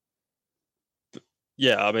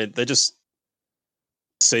 Yeah, I mean, they just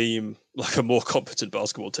seem like a more competent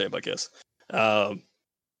basketball team, I guess.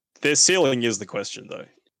 Their ceiling is the question, though.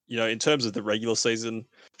 In terms of the regular season,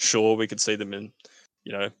 sure, we could see them in,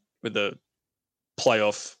 with the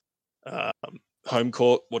playoff home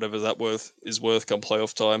court, whatever that is worth come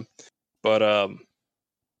playoff time. But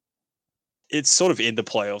it's sort of in the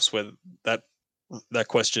playoffs where that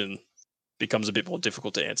question becomes a bit more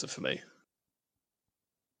difficult to answer for me.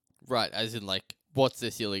 Right, as in, like, what's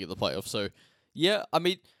their ceiling in the playoffs? So, yeah, I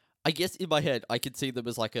mean, I guess in my head, I can see them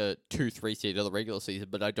as like a 2-3 seed in the regular season,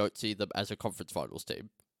 but I don't see them as a conference finals team.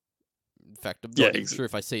 In fact, I'm not even sure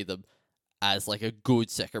if I see them as like a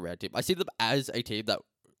good second round team. I see them as a team that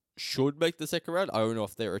should make the second round. I don't know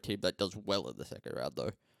if they're a team that does well in the second round,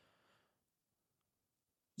 though.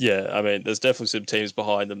 Yeah, I mean, there's definitely some teams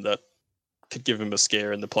behind them that could give them a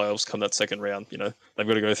scare in the playoffs come that second round. They've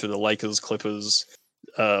got to go through the Lakers, Clippers,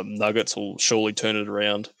 Nuggets will surely turn it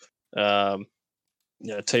around.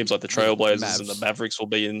 Teams like the Trailblazers and the Mavericks will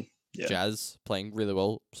be in. Yeah. Jazz playing really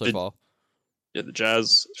well so far. Yeah, the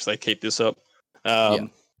Jazz, if they keep this up.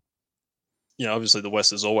 Obviously the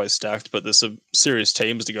West is always stacked, but there's some serious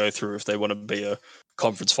teams to go through if they want to be a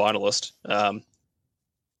conference finalist.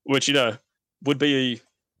 Which, would be,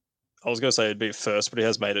 I was going to say it'd be a first, but he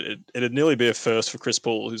has made it. It'd nearly be a first for Chris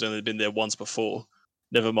Paul, who's only been there once before.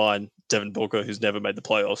 Never mind Devin Booker, who's never made the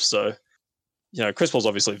playoffs. So, Chris Paul's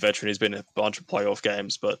obviously a veteran. He's been in a bunch of playoff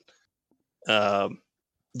games, but the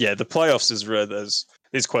playoffs is where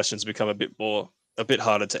these questions become a bit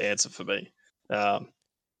harder to answer for me.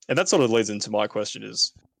 And that sort of leads into my question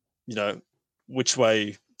is, which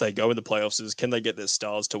way they go in the playoffs is, can they get their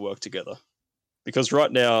stars to work together? Because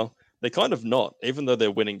right now they're kind of not, even though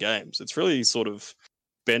they're winning games. It's really sort of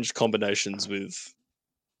bench combinations with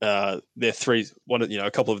a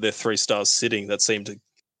couple of their three stars sitting that seem to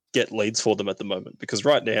get leads for them at the moment. Because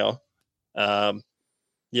right now,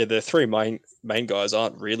 their three main guys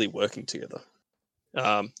aren't really working together.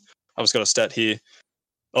 I've just got a stat here.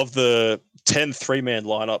 Of the 10 three-man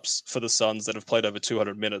lineups for the Suns that have played over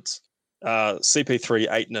 200 minutes, CP3,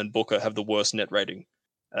 Ayton, and Booker have the worst net rating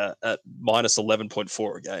at minus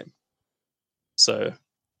 11.4 a game. So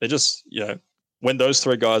they're just, when those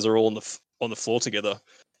three guys are all on the floor together,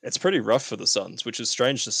 it's pretty rough for the Suns, which is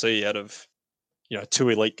strange to see out of, two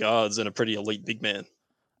elite guards and a pretty elite big man.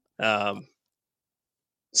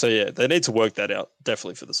 So yeah, they need to work that out,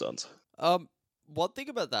 definitely, for the Suns. One thing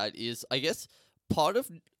about that is, I guess, one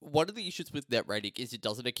of the issues with net rating is it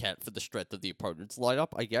doesn't account for the strength of the opponent's lineup,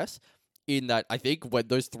 I guess, in that I think when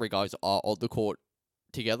those three guys are on the court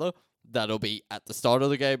together, that'll be at the start of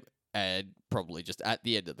the game and probably just at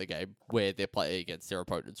the end of the game where they're playing against their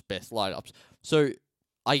opponent's best lineups. So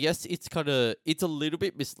I guess it's a little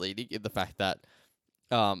bit misleading in the fact that,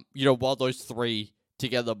 while those three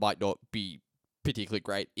together might not be particularly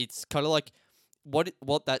great, it's kind of like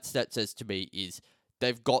what that stat says to me is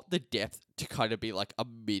they've got the depth to kind of be like a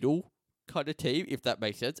middle kind of team, if that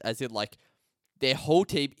makes sense. As in, like, their whole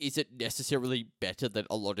team isn't necessarily better than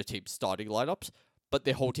a lot of teams' starting lineups, but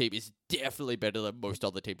their whole team is definitely better than most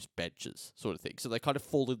other teams' benches, sort of thing. So they kind of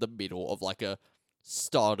fall in the middle of like a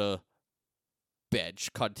starter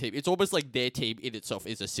bench kind of team. It's almost like their team in itself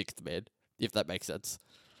is a sixth man, if that makes sense.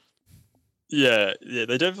 Yeah,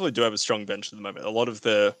 they definitely do have a strong bench at the moment. A lot of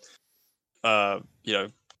their,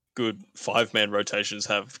 good 5-man rotations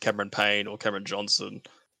have Cameron Payne or Cameron Johnson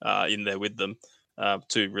in there with them.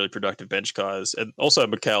 Two really productive bench guys. And also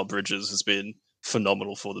Mikal Bridges has been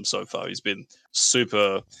phenomenal for them so far. He's been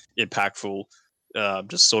super impactful,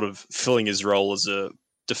 just sort of filling his role as a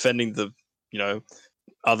defending the,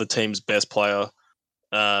 other team's best player,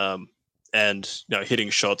 and, hitting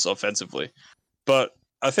shots offensively. But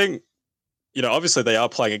I think, obviously they are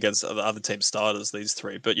playing against the other team starters, these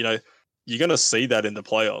three, but, you're going to see that in the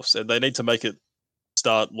playoffs, and they need to make it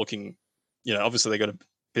start looking, obviously they got a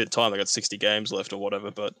bit of time. They got 60 games left or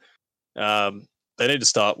whatever, but they need to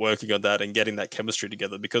start working on that and getting that chemistry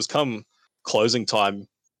together, because come closing time,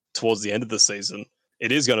 towards the end of the season,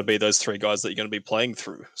 it is going to be those three guys that you're going to be playing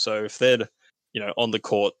through. So if they're, on the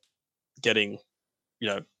court getting,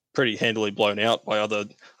 pretty handily blown out by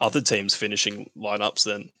other teams finishing lineups,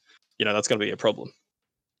 then, that's going to be a problem.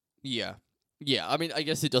 Yeah. Yeah, I mean, I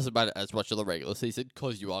guess it doesn't matter as much in the regular season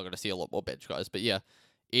because you are going to see a lot more bench guys. But yeah,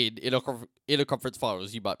 in a conference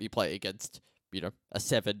finals, you might be playing against, a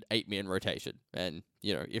 7-8 man rotation. And,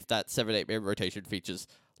 if that 7-8 man rotation features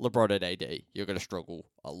LeBron and AD, you're going to struggle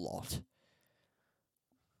a lot.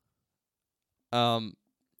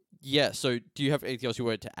 Yeah, so do you have anything else you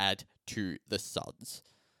wanted to add to the Suns?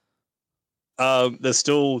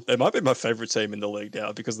 They might be my favorite team in the league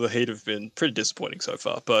now because the Heat have been pretty disappointing so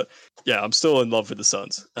far. But yeah, I'm still in love with the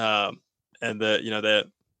Suns. And their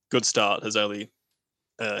good start has only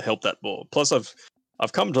helped that more. Plus,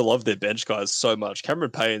 I've come to love their bench guys so much.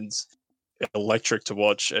 Cameron Payne's electric to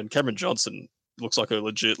watch, and Cameron Johnson looks like a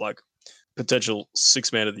legit potential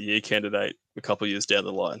 6-man of the year candidate a couple of years down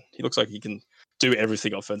the line. He looks like he can do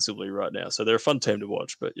everything offensively right now. So they're a fun team to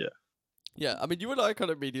watch. But yeah. Yeah, I mean, you and I kind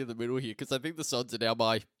of meet in the middle here because I think the Suns are now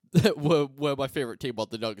were my favorite team while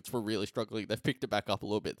the Nuggets were really struggling. They've picked it back up a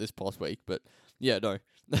little bit this past week, but yeah, no,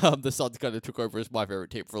 the Suns kind of took over as my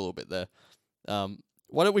favorite team for a little bit there.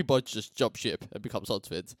 Why don't we both just jump ship and become Suns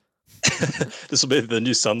fans? This will be the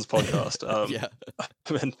new Suns podcast. Yeah, I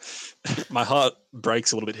mean, my heart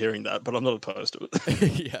breaks a little bit hearing that, but I'm not opposed to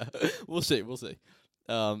it. Yeah, we'll see.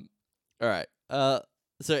 All right. So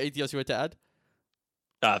anything else you want to add?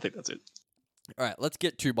 I think that's it. All right, let's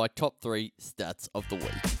get to my top 3 stats of the week.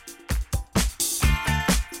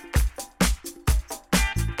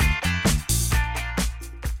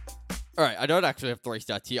 All right, I don't actually have 3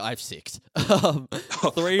 stats here. I have 6. 3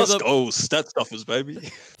 Let's of them, go, stat stuffers, baby.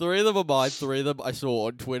 3 of them are mine. 3 of them I saw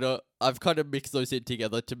on Twitter. I've kind of mixed those in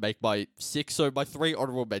together to make my 6. So my 3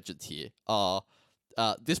 honorable mentions here are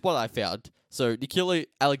this one I found. So Nickeil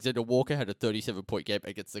Alexander-Walker had a 37-point game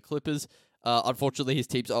against the Clippers. Unfortunately, his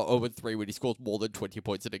teams are 0-3 when he scores more than 20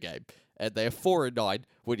 points in a game, and they are 4-9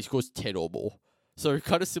 when he scores 10 or more. So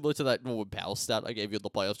kind of similar to that Norman Powell stat I gave you in the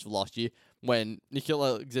playoffs of last year. When Nickeil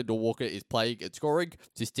Alexander-Walker is playing and scoring,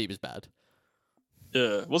 his team is bad.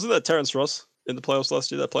 Yeah, wasn't that Terrence Ross in the playoffs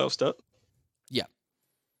last year? That playoff stat. Yeah.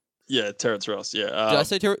 Yeah, Terrence Ross. Yeah. Did I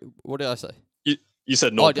say what did I say? You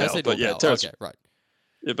said Norman Powell, did I say but Norman yeah, Powell? Terrence. Okay, right.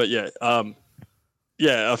 Yeah, but yeah,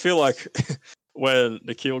 yeah. I feel like when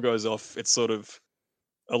Nickeil goes off, it's sort of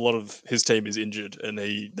a lot of his team is injured and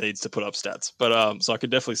he needs to put up stats. But so I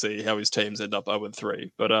could definitely see how his teams end up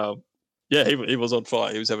 0-3. But yeah, he was on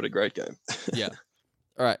fire. He was having a great game. Yeah.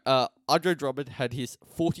 All right. Andre Drummond had his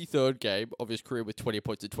 43rd game of his career with 20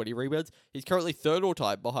 points and 20 rebounds. He's currently 3rd all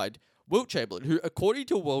time behind Wilt Chamberlain, who, according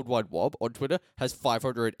to Worldwide Wob on Twitter, has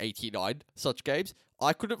 589 such games.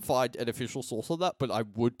 I couldn't find an official source on that, but I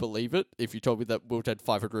would believe it if you told me that Wilt had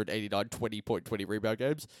 589 20-point, 20 rebound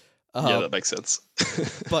games. Yeah, that makes sense.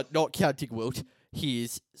 But not counting Wilt, he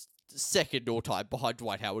is 2nd all time behind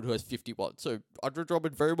Dwight Howard, who has 51. So Andre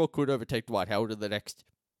Drummond very well could overtake Dwight Howard in the next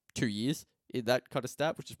 2 years in that kind of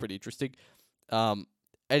stat, which is pretty interesting. And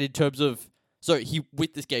in terms of... So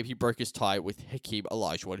with this game, he broke his tie with Hakeem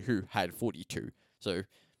Olajuwon, who had 42. So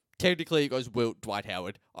technically, it goes Wilt, Dwight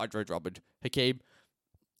Howard, Andre Drummond, Hakeem.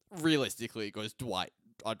 Realistically, it goes Dwight,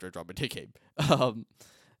 Andre Drummond, Hakeem. And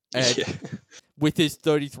yeah. with his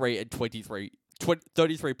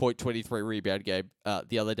 33.23 rebound game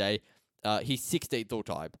the other day, he's 16th all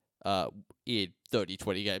time in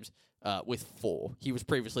 30-20 games with 4. He was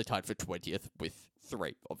previously tied for 20th with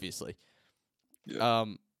 3, obviously. Yeah.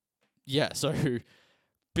 Yeah, so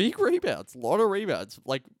big rebounds, a lot of rebounds.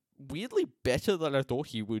 Like, weirdly better than I thought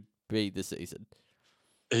he would be this season.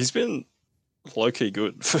 He's been low-key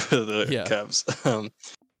good for the Yeah. Cavs.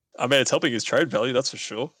 I mean, it's helping his trade value, that's for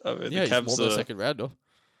sure. I mean, Yeah, the Cavs he's more than a second rounder.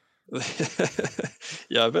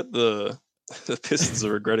 Yeah, I bet the Pistons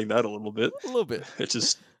are regretting that a little bit. A little bit. It's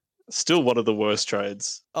just still one of the worst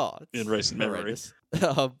trades Oh, in recent memory.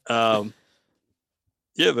 horrendous.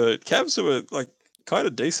 Yeah, the Cavs were kind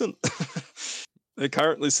of decent. They're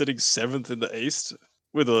currently sitting 7th in the East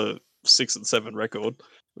with a 6-7 record,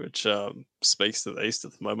 which speaks to the East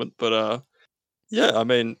at the moment. But yeah, I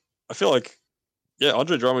mean, I feel like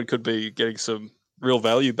Andre Drummond could be getting some real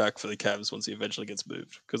value back for the Cavs once he eventually gets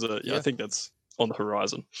moved, because I think that's on the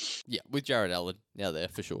horizon. Yeah, with Jared Allen now there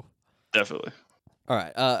for sure. Definitely. All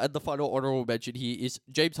right, and the final honorable mention here is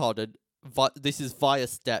James Harden. This is via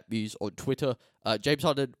StatMuse on Twitter. James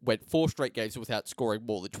Harden went 4 straight games without scoring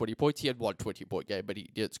more than 20 points. He had one 20-point game, but he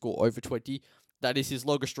didn't score over 20. That is his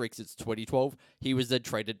longest streak since 2012. He was then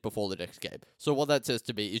traded before the next game. So what that says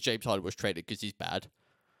to me is James Harden was traded because he's bad.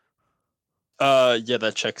 Yeah,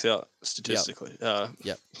 that checks out statistically.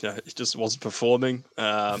 Yep. Yeah, he just wasn't performing,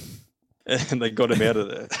 and they got him out of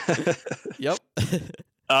there. Yep.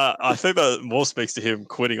 I think that more speaks to him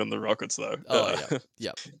quitting on the Rockets, though. Oh, yeah.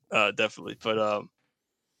 Yep. Definitely. But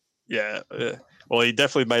yeah, yeah. Well, he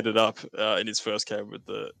definitely made it up in his first game with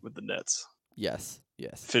the Nets. Yes.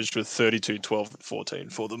 Yes. Finished with 32, 12, and 14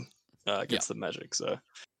 for them against the Magic. So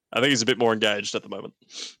I think he's a bit more engaged at the moment.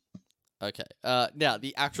 Okay. Now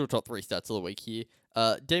the actual top 3 stats of the week here.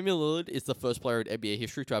 Damian Lillard is the first player in NBA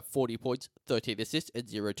history to have 40 points, 13 assists, and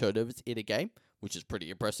 0 turnovers in a game, which is pretty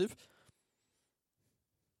impressive.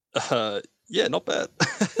 Yeah, not bad.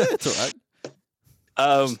 It's all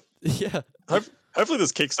right. Yeah. Hopefully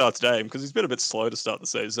this kickstarts Dame because he's been a bit slow to start the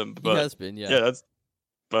season. But He has been, yeah.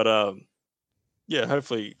 yeah, yeah,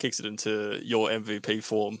 hopefully it kicks it into your MVP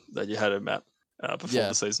form that you had him at before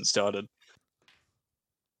the season started.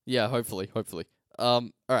 Yeah, hopefully. All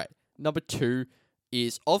right. Number 2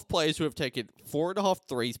 is of players who have taken 4.5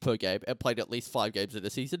 threes per game and played at least 5 games in a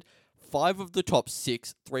season. 5 of the top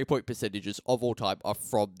 6 3-point percentages of all time are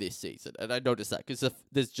from this season. And I noticed that because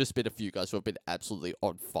there's just been a few guys who have been absolutely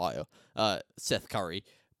on fire. Seth Curry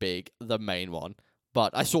being the main one.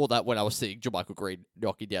 But I saw that when I was seeing JaMychal Green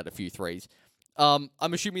knocking down a few threes. I'm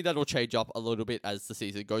assuming that'll change up a little bit as the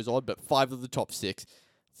season goes on, but 5 of the top 6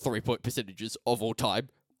 3-point percentages of all time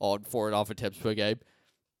on 4.5 attempts per game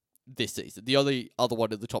this season. The only other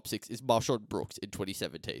one in the top 6 is Marshawn Brooks in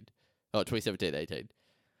 2017-18.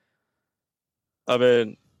 I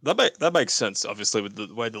mean, that makes sense, obviously, with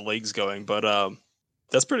the way the league's going. But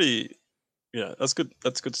that's pretty, that's good.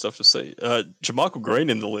 That's good stuff to see. JaMychal Green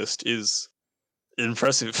in the list is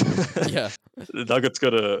impressive. Yeah, The Nuggets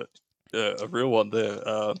got a real one there.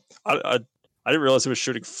 I didn't realize he was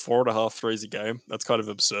shooting 4.5 threes a game. That's kind of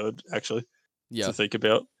absurd, actually, to think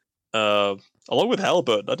about. Along with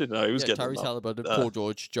Halliburton, I didn't know he was getting Tyrese Halliburton, Paul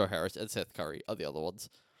George, Joe Harris, and Seth Curry are the other ones.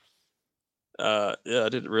 Yeah, I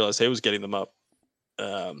didn't realize he was getting them up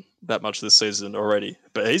that much this season already.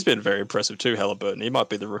 But he's been very impressive too, Halliburton. He might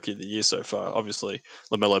be the rookie of the year so far. Obviously,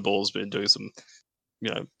 LaMelo Ball's been doing some,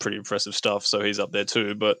 pretty impressive stuff, so he's up there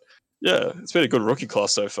too. But yeah, it's been a good rookie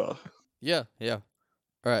class so far. Yeah. All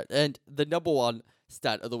right, and the number 1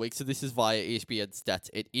 stat of the week. So this is via ESPN Stats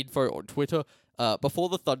and Info on Twitter. Before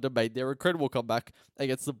the Thunder made their incredible comeback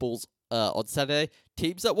against the Bulls on Saturday,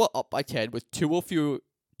 teams that were up by 10 with 2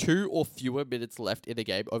 or fewer minutes left in a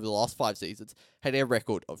game over the last 5 seasons had a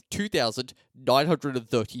record of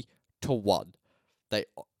 2,930 to 1.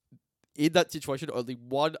 In that situation, only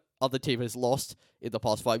one other team has lost in the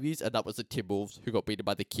past 5 years, and that was the Timberwolves, who got beaten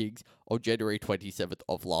by the Kings on January 27th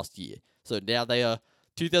of last year. So now they are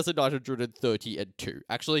 2,930 and 2.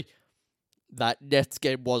 Actually, that Nets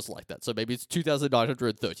game was like that, so maybe it's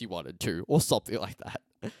 2,931 and 2 or something like that.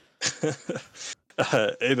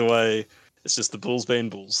 Either way, it's just the Bulls being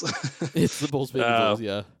Bulls. It's the Bulls being the Bulls,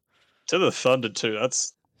 yeah. To the Thunder too.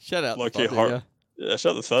 That's shout out like the Thunder, yeah,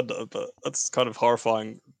 shout out the Thunder, but that's kind of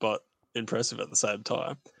horrifying but impressive at the same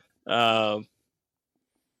time.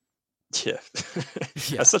 Yeah.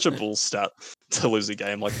 That's such a Bulls stat to lose a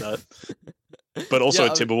game like that. But also a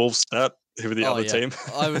Timberwolves stat, who were the other team.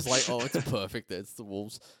 I was like, it's perfect. It's the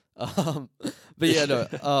Wolves. But yeah, no.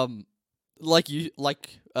 Like we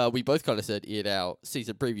both kind of said in our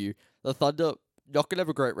season preview, the Thunder not gonna have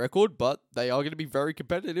a great record, but they are gonna be very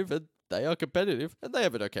competitive, and they are competitive, and they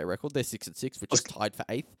have an okay record. They're 6-6, which is tied for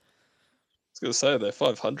 8th. I was gonna say they're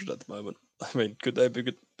 500 at the moment. I mean, could they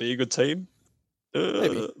be a good team?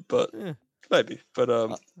 Maybe, but maybe,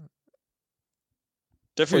 but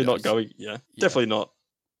definitely not going. Yeah, definitely not.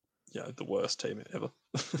 Yeah, the worst team ever.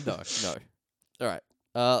 No. All right.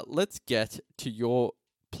 Let's get to your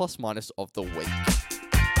plus minus of the week.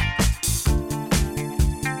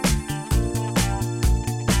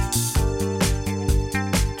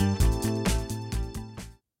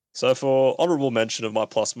 So for honourable mention of my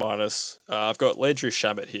plus minus, I've got Landry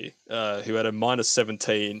Shamet here, who had a minus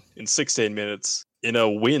 17 in 16 minutes in a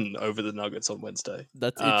win over the Nuggets on Wednesday.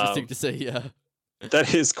 That's interesting to see, yeah.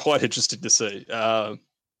 That is quite interesting to see. Yeah,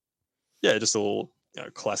 just a little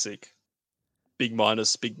classic big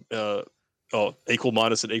minus, equal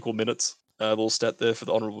minus and equal minutes. Little stat there for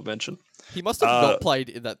the honourable mention. He must have not played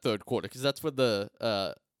in that third quarter, because that's when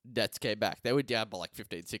the Nets came back. They were down by like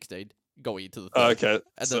 15-16 going into the third. Okay, and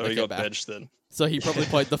then so he got benched then. So he probably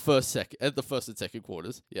played the first and second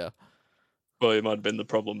quarters, yeah. Well, he might have been the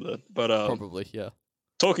problem then. But probably, yeah.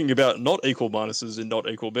 Talking about not equal minuses in not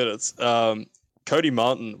equal minutes, Cody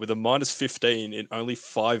Martin with a minus 15 in only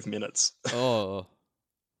 5 minutes. In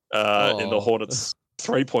the Hornets'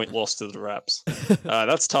 3-point loss to the Raps.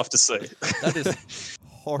 That's tough to see. That is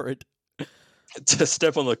horrid. to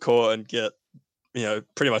step on the court and get,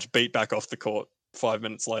 pretty much beat back off the court 5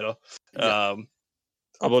 minutes later. Yeah.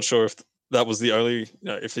 I'm not sure if that was the only,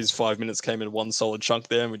 if his 5 minutes came in one solid chunk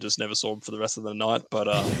there and we just never saw him for the rest of the night. But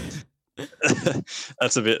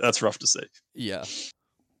that's rough to see. Yeah.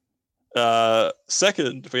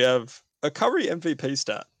 Second, we have a Curry MVP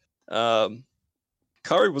stat.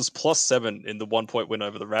 Curry was +7 in the 1-point win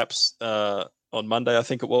over the Raps on Monday, I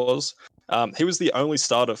think it was. He was the only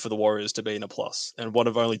starter for the Warriors to be in a plus, and one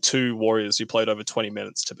of only 2 Warriors who played over 20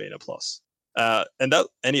 minutes to be in a plus. And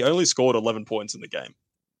he only scored 11 points in the game.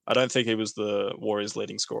 I don't think he was the Warriors'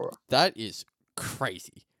 leading scorer. That is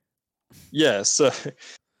crazy. Yeah, so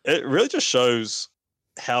it really just shows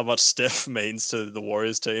how much Steph means to the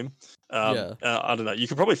Warriors team. Yeah. I don't know. You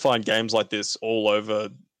could probably find games like this all over,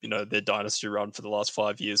 their dynasty run for the last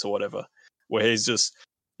 5 years or whatever, where he's just,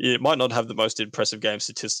 he might not have the most impressive game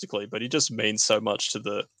statistically, but he just means so much to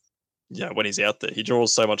the, when he's out there. He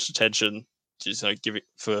draws so much attention, just giving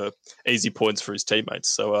for easy points for his teammates.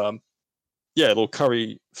 So, little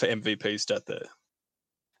Curry for MVP stat there.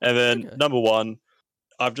 And then number 1,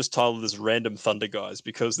 I've just titled this Random Thunder Guys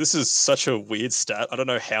because this is such a weird stat. I don't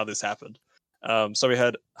know how this happened. So we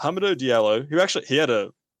had Hamidou Diallo, who actually he had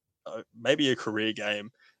maybe a career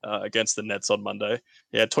game against the Nets on Monday.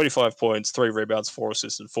 He had 25 points, 3 rebounds, 4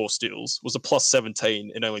 assists, and 4 steals. Was a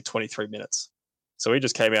 +17 in only 23 minutes. So he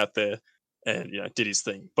just came out there and did his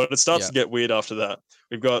thing. But it starts to get weird after that.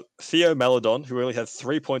 We've got Theo Maledon, who only had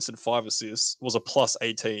 3 points and 5 assists, was a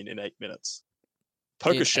 +18 in 8 minutes.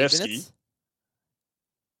 Pokusevski,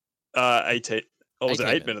 18. Oh, was it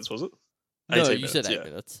 8 minutes? Was it? No, you said 8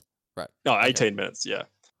 minutes. Right. No, 18 minutes. Yeah.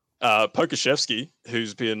 Pokusevski,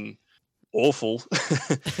 who's been awful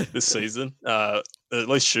this season, at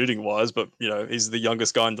least shooting wise, but he's the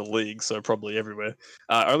youngest guy in the league, so probably everywhere.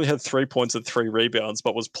 Only had 3 points and 3 rebounds,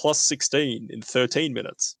 but was +16 in 13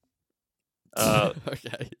 minutes.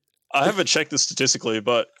 Okay. I haven't checked this statistically,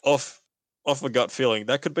 but off a gut feeling,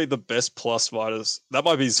 that could be the best plus minus. That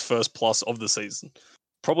might be his first plus of the season.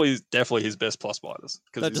 Probably, definitely his best plus minus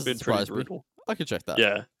because he's been pretty brutal. I can check that.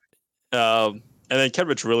 Yeah. And then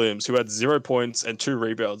Kenrich Williams, who had 0 points and 2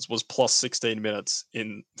 rebounds, was +16 minutes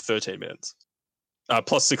in 13 minutes.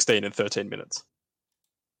 +16 in 13 minutes.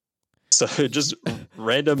 So just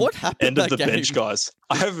random end of the bench guys.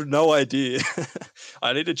 I have no idea.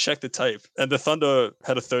 I need to check the tape. And the Thunder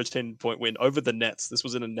had a 13-point win over the Nets. This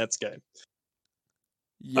was in a Nets game.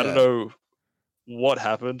 Yeah. I don't know what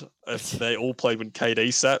happened. If they all played when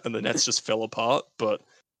KD sat and the Nets just fell apart, but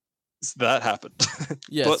that happened.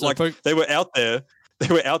 Yeah, but so they were out there. They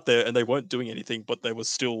were out there and they weren't doing anything, but they were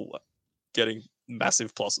still getting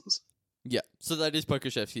massive pluses. Yeah, so that is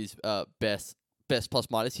Pokusevski's best plus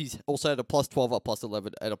minus. He's also had a +12, a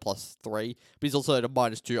 +11, and a +3. But he's also had a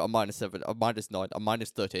 -2, a -7, a -9, a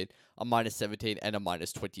 -13, a -17, and a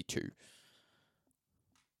 -22.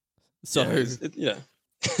 So definitely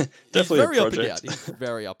he's very a up and down. project. He's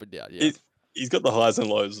very up and down. Yeah, he's got the highs and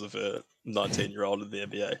lows of a 19-year-old in the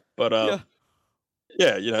NBA. But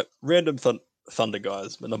random Thunder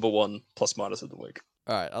guys, my number 1 plus minus of the week.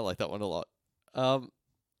 All right, I like that one a lot. All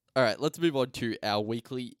right, let's move on to our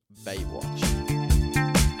weekly Bay Watch.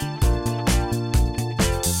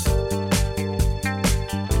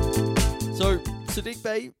 So, Saddiq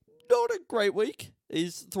Bey, not a great week.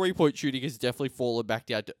 His 3-point shooting has definitely fallen back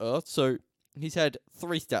down to earth. So, he's had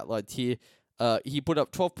 3 stat lines here. He put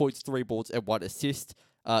up 12 points, 3 boards, and 1 assist.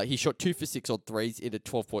 He shot 2 for 6 on threes in a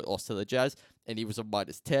 12-point loss to the Jazz, and he was a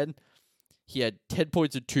 -10. He had 10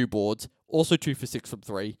 points and 2 boards, also 2 for 6 from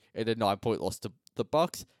 3, in a 9-point loss to the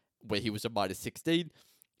Bucks, where he was a -16.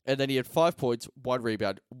 And then he had 5 points, 1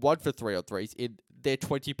 rebound, 1 for 3 on threes in their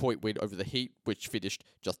 20-point win over the Heat, which finished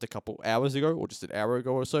just a couple hours ago, or just an hour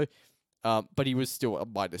ago or so. But he was still a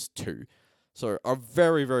 -2. So a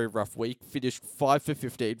very, very rough week. Finished 5 for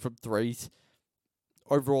 15 from threes.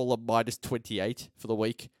 Overall, a -28 for the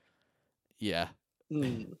week. Yeah.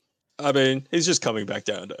 I mean, he's just coming back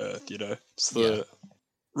down to earth, It's the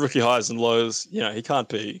rookie highs and lows. He can't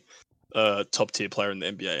be a top-tier player in the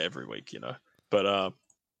NBA every week, But,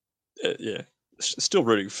 still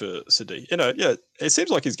rooting for Saddiq. It seems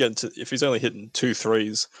like he's getting to, if he's only hitting 2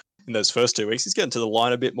 threes in those first 2 weeks, he's getting to the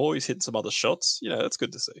line a bit more. He's hitting some other shots. That's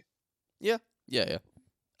good to see. Yeah.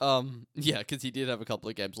 Because he did have a couple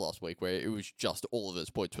of games last week where it was just all of his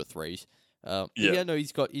points were threes.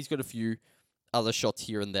 He's got a few other shots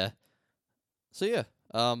here and there. So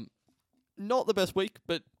not the best week,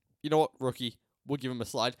 but you know what, rookie, we'll give him a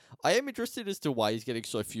slide. I am interested as to why he's getting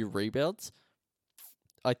so few rebounds.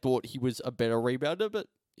 I thought he was a better rebounder, but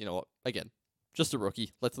you know what, again, just a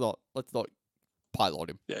rookie. Let's not pile on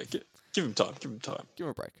him. Yeah, give him time. Give him time. Give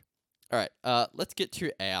him a break. All right, let's get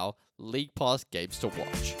to our League Pass games to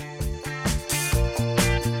watch.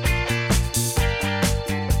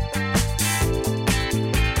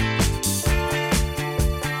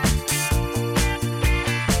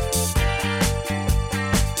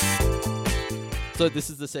 So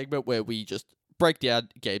this is the segment where we just break down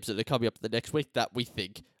games that are coming up the next week that we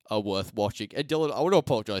think are worth watching. And Dylan, I want to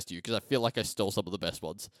apologize to you because I feel like I stole some of the best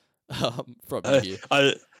ones from you here.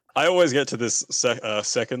 I always get to this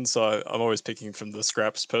second, so I'm always picking from the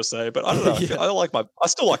scraps per se. But I don't know. Yeah. I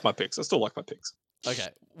still like my picks. Okay,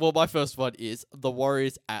 well, my first one is the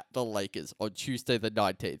Warriors at the Lakers on Tuesday the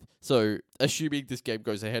 19th. So, assuming this game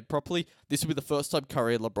goes ahead properly, this will be the first time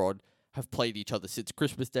Curry and LeBron have played each other since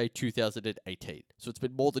Christmas Day 2018. So it's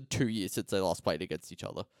been more than 2 years since they last played against each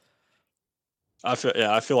other. I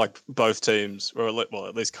feel like both teams, or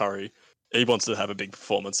at least Curry, he wants to have a big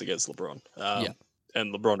performance against LeBron.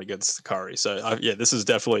 And LeBron against Curry. So this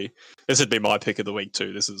would be my pick of the week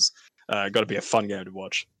too. This is got to be a fun game to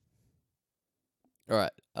watch. All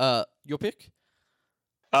right, your pick?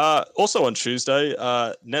 Also on Tuesday,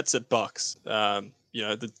 Nets at Bucks.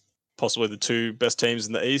 Possibly the two best teams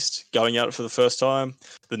in the East going at it for the first time.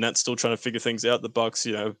 The Nets still trying to figure things out. The Bucks,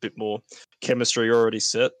 a bit more chemistry already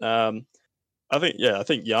set. I think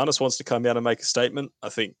Giannis wants to come out and make a statement. I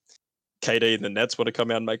think KD and the Nets want to come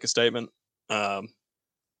out and make a statement. I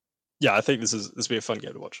think this will be a fun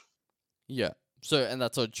game to watch. Yeah. So, and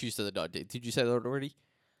that's on Tuesday the 19th. Did you say that already?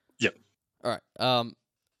 Yep. All right.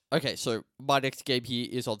 Okay, so my next game here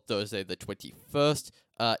is on Thursday the 21st.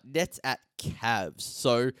 Nets at Cavs.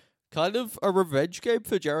 So, kind of a revenge game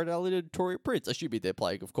for Jared Allen and Taurean Prince, assuming they're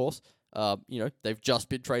playing, of course. They've just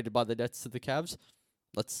been traded by the Nets to the Cavs.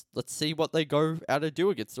 Let's see what they go out and do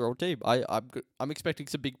against their own team. I'm expecting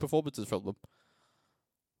some big performances from them.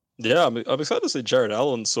 Yeah, I'm excited to see Jared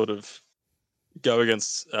Allen sort of go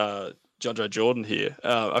against DeAndre Jordan here.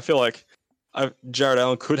 I feel like Jared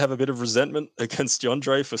Allen could have a bit of resentment against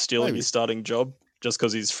DeAndre for stealing his starting job just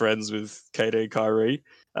because he's friends with KD and Kyrie.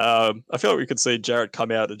 I feel like we could see Jared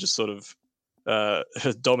come out and just sort of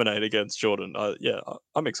dominate against Jordan.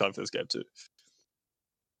 I'm excited for this game too.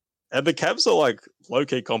 And the Cavs are like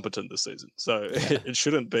low-key competent this season, so it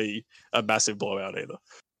shouldn't be a massive blowout either.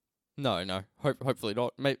 No. Hopefully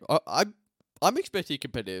not. I'm expecting a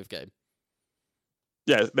competitive game.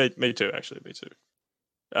 Yeah, me too, actually. Me too.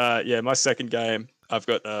 My second game, I've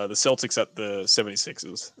got the Celtics at the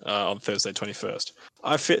 76ers on Thursday 21st.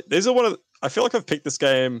 I feel like I've picked this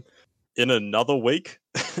game in another week.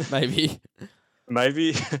 Maybe.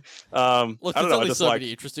 Maybe. Look, there's only so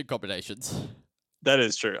many interesting combinations. That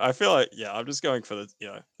is true. I feel like, I'm just going for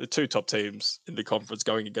the two top teams in the conference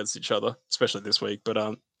going against each other, especially this week. But,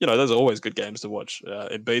 those are always good games to watch.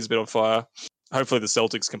 Embiid's a bit on fire. Hopefully the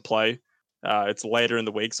Celtics can play. It's later in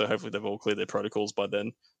the week, so hopefully they've all cleared their protocols by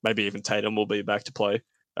then. Maybe even Tatum will be back to play.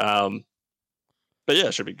 But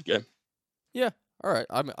it should be a good game. Yeah. All right.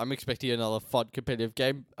 I'm expecting another fun competitive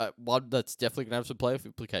game. One that's definitely gonna have some playoff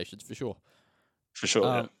implications for sure. For sure.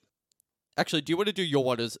 Yeah. Actually, do you want to do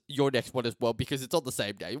your next one as well? Because it's on the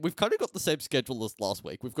same day. We've kind of got the same schedule as last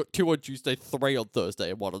week. We've got 2 on Tuesday, 3 on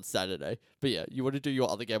Thursday, and 1 on Saturday. But yeah, you want to do your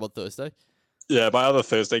other game on Thursday? Yeah, my other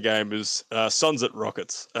Thursday game is Suns at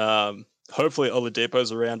Rockets. Hopefully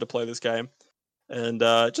Oladipo's around to play this game. And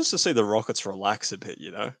just to see the Rockets relax a bit,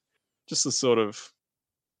 just to sort of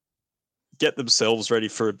get themselves ready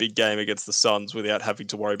for a big game against the Suns without having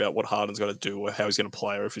to worry about what Harden's going to do or how he's going to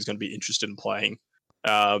play or if he's going to be interested in playing.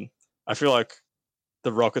 I feel like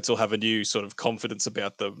the Rockets will have a new sort of confidence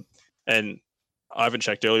about them. And I haven't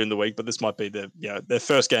checked earlier in the week, but this might be their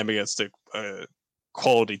first game against a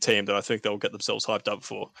quality team that I think they'll get themselves hyped up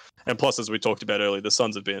for. And plus, as we talked about earlier, the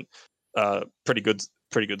Suns have been pretty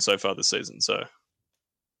good so far this season. So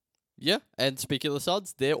yeah, and speaking of the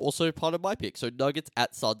Suns, they're also part of my pick. So Nuggets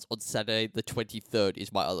at Suns on Saturday the 23rd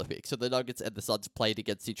is my other pick. So the Nuggets and the Suns played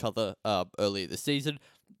against each other earlier this season.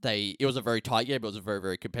 It was a very tight game. It was a very,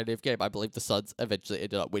 very competitive game. I believe the Suns eventually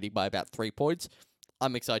ended up winning by about 3 points.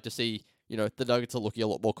 I'm excited to see, the Nuggets are looking a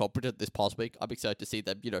lot more competent this past week. I'm excited to see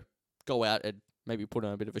them, go out and maybe put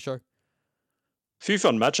on a bit of a show. A few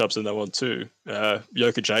fun matchups in that one too.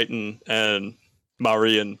 Jokic Ayton and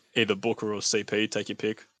Murray and either Booker or CP, take your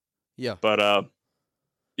pick. Yeah. But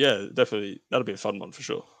definitely that'll be a fun one for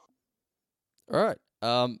sure. All right.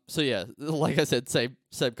 So yeah, like I said, same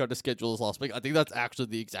kind of schedule as last week. I think that's actually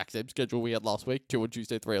the exact same schedule we had last week. 2 on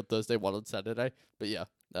Tuesday, 3 on Thursday, 1 on Saturday. But yeah,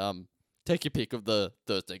 take your pick of the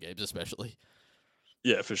Thursday games especially.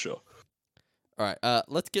 Yeah, for sure. All right,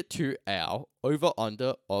 let's get to our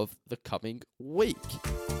over-under of the coming week.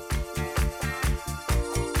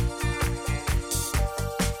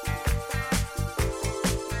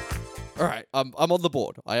 All right, I'm on the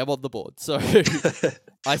board. I am on the board. So I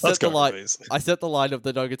Let's set the go, line. please. I set the line of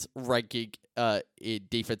the Nuggets ranking in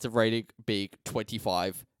defensive rating being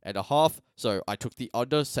 25.5. So I took the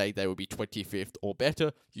under, saying they would be 25th or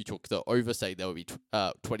better. You took the over, saying they would be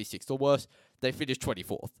 26th or worse. They finished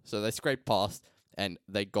 24th. So they scraped past and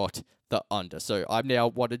they got the under. So I'm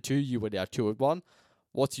now 1-2. You are now 2-1.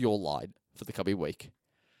 What's your line for the coming week?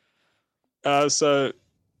 So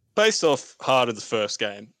based off Harden's first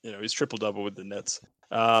game, he's triple-double with the Nets,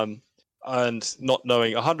 and not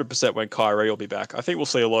knowing 100% when Kyrie will be back, I think we'll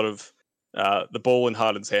see a lot of the ball in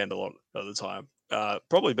Harden's hand a lot of the time.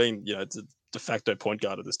 Probably being, the de facto point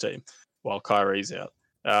guard of this team while Kyrie's out.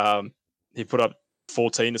 He put up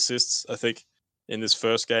 14 assists, I think, in this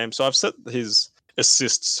first game. So I've set his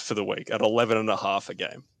assists for the week at 11.5 a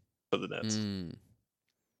game for the Nets.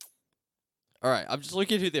 All right, I'm just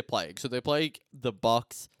looking at who they're playing. So they're playing the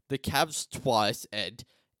Bucks, the Cavs twice, and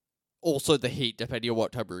also the Heat, depending on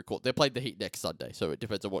what time we record. They're playing the Heat next Sunday, so it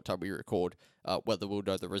depends on what time we record, whether we'll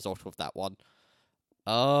know the result of that one.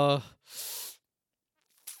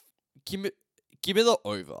 Give me the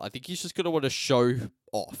over. I think he's just going to want to show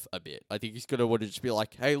off a bit. I think he's going to want to just be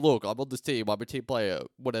like, hey, look, I'm on this team. I'm a team player,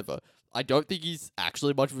 whatever. I don't think he's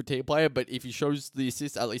actually much of a team player, but if he shows the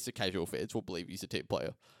assist, at least the casual fans will believe he's a team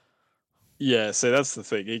player. Yeah, so that's the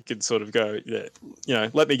thing. He could sort of go,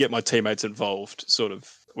 let me get my teammates involved. Sort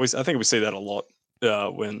of. I think we see that a lot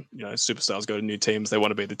when superstars go to new teams. They want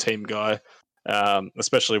to be the team guy,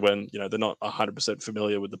 especially when they're not 100%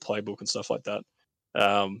 familiar with the playbook and stuff like that.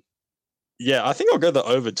 Yeah, I think I'll go the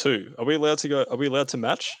over too. Are we allowed to go? Are we allowed to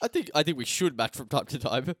match? I think we should match from time to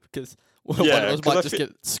time because one of us might just get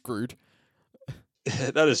screwed.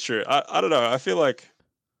 That is true. I don't know. I feel like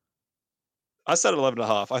I said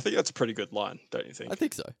 11.5. I think that's a pretty good line, don't you think? I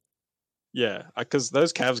think so. Yeah, because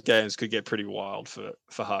those Cavs games could get pretty wild for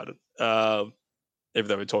Harden. Even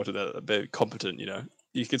though we talked about a bit competent,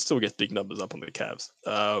 you could still get big numbers up on the Cavs.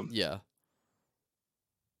 Yeah.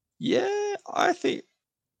 Yeah, I think.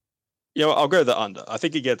 I'll go the under. I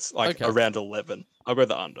think he gets around 11. I'll go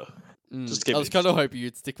the under. Just I was kind of hoping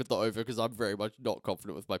you'd stick with the over because I'm very much not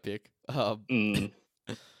confident with my pick.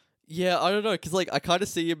 Yeah, I don't know, because I kind of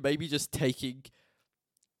see him maybe just taking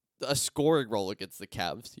a scoring role against the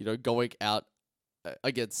Cavs, going out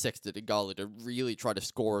against Sexton and Garland and really try to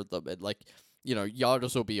score them. And,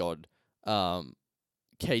 Giannis will be on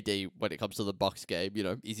KD when it comes to the Bucks game.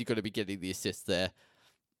 Is he going to be getting the assists there?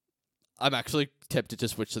 I'm actually tempted to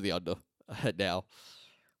switch to the under now.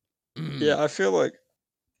 Yeah, I feel like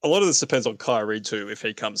a lot of this depends on Kyrie too, if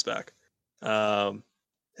he comes back.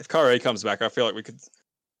 If Kyrie comes back, I feel like we could...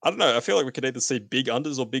 I don't know. I feel like we could either see big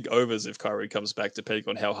unders or big overs if Kyrie comes back, depending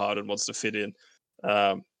on how Harden wants to fit in.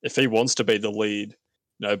 If he wants to be the lead,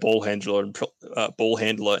 ball handler and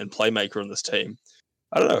playmaker on this team,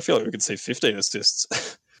 I don't know. I feel like we could see 15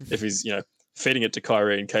 assists if he's feeding it to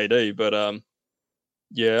Kyrie and KD. But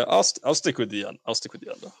yeah, I'll stick with the under.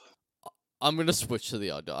 I'm gonna switch to the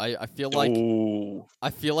under. I feel like Ooh. I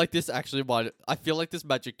feel like this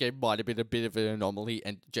Magic game might have been a bit of an anomaly,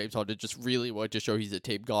 and James Harden just really wanted to show he's a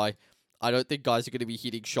team guy. I don't think guys are gonna be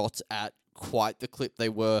hitting shots at quite the clip they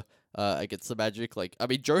were against the Magic.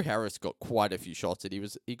 Joe Harris got quite a few shots, and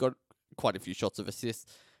he got quite a few shots of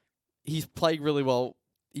assists. He's playing really well.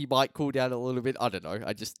 He might cool down a little bit. I don't know.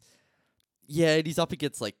 And he's up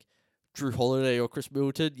against Drew Holiday or Chris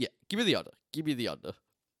Middleton. Yeah, give me the under.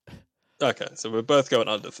 Okay, so we're both going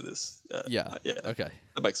under for this. Yeah. Okay.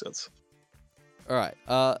 That makes sense. All right.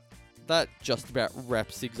 That just about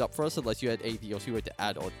wraps things up for us, unless you had anything else you wanted to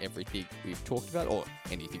add on everything we've talked about, or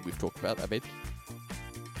anything we've talked about,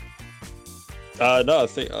 No, I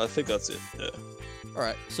think that's it. Yeah.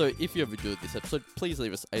 Alright, so if you have enjoyed this episode, please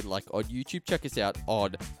leave us a like on YouTube. Check us out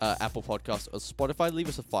on Apple Podcasts or Spotify. Leave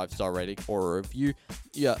us a 5-star rating or a review.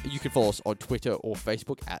 Yeah, you can follow us on Twitter or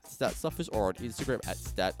Facebook at StatStuffers or on Instagram at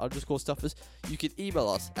stat_stuffers. You can email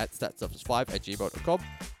us at statstuffers5@gmail.com.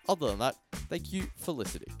 Other than that, thank you for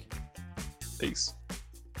listening. Peace.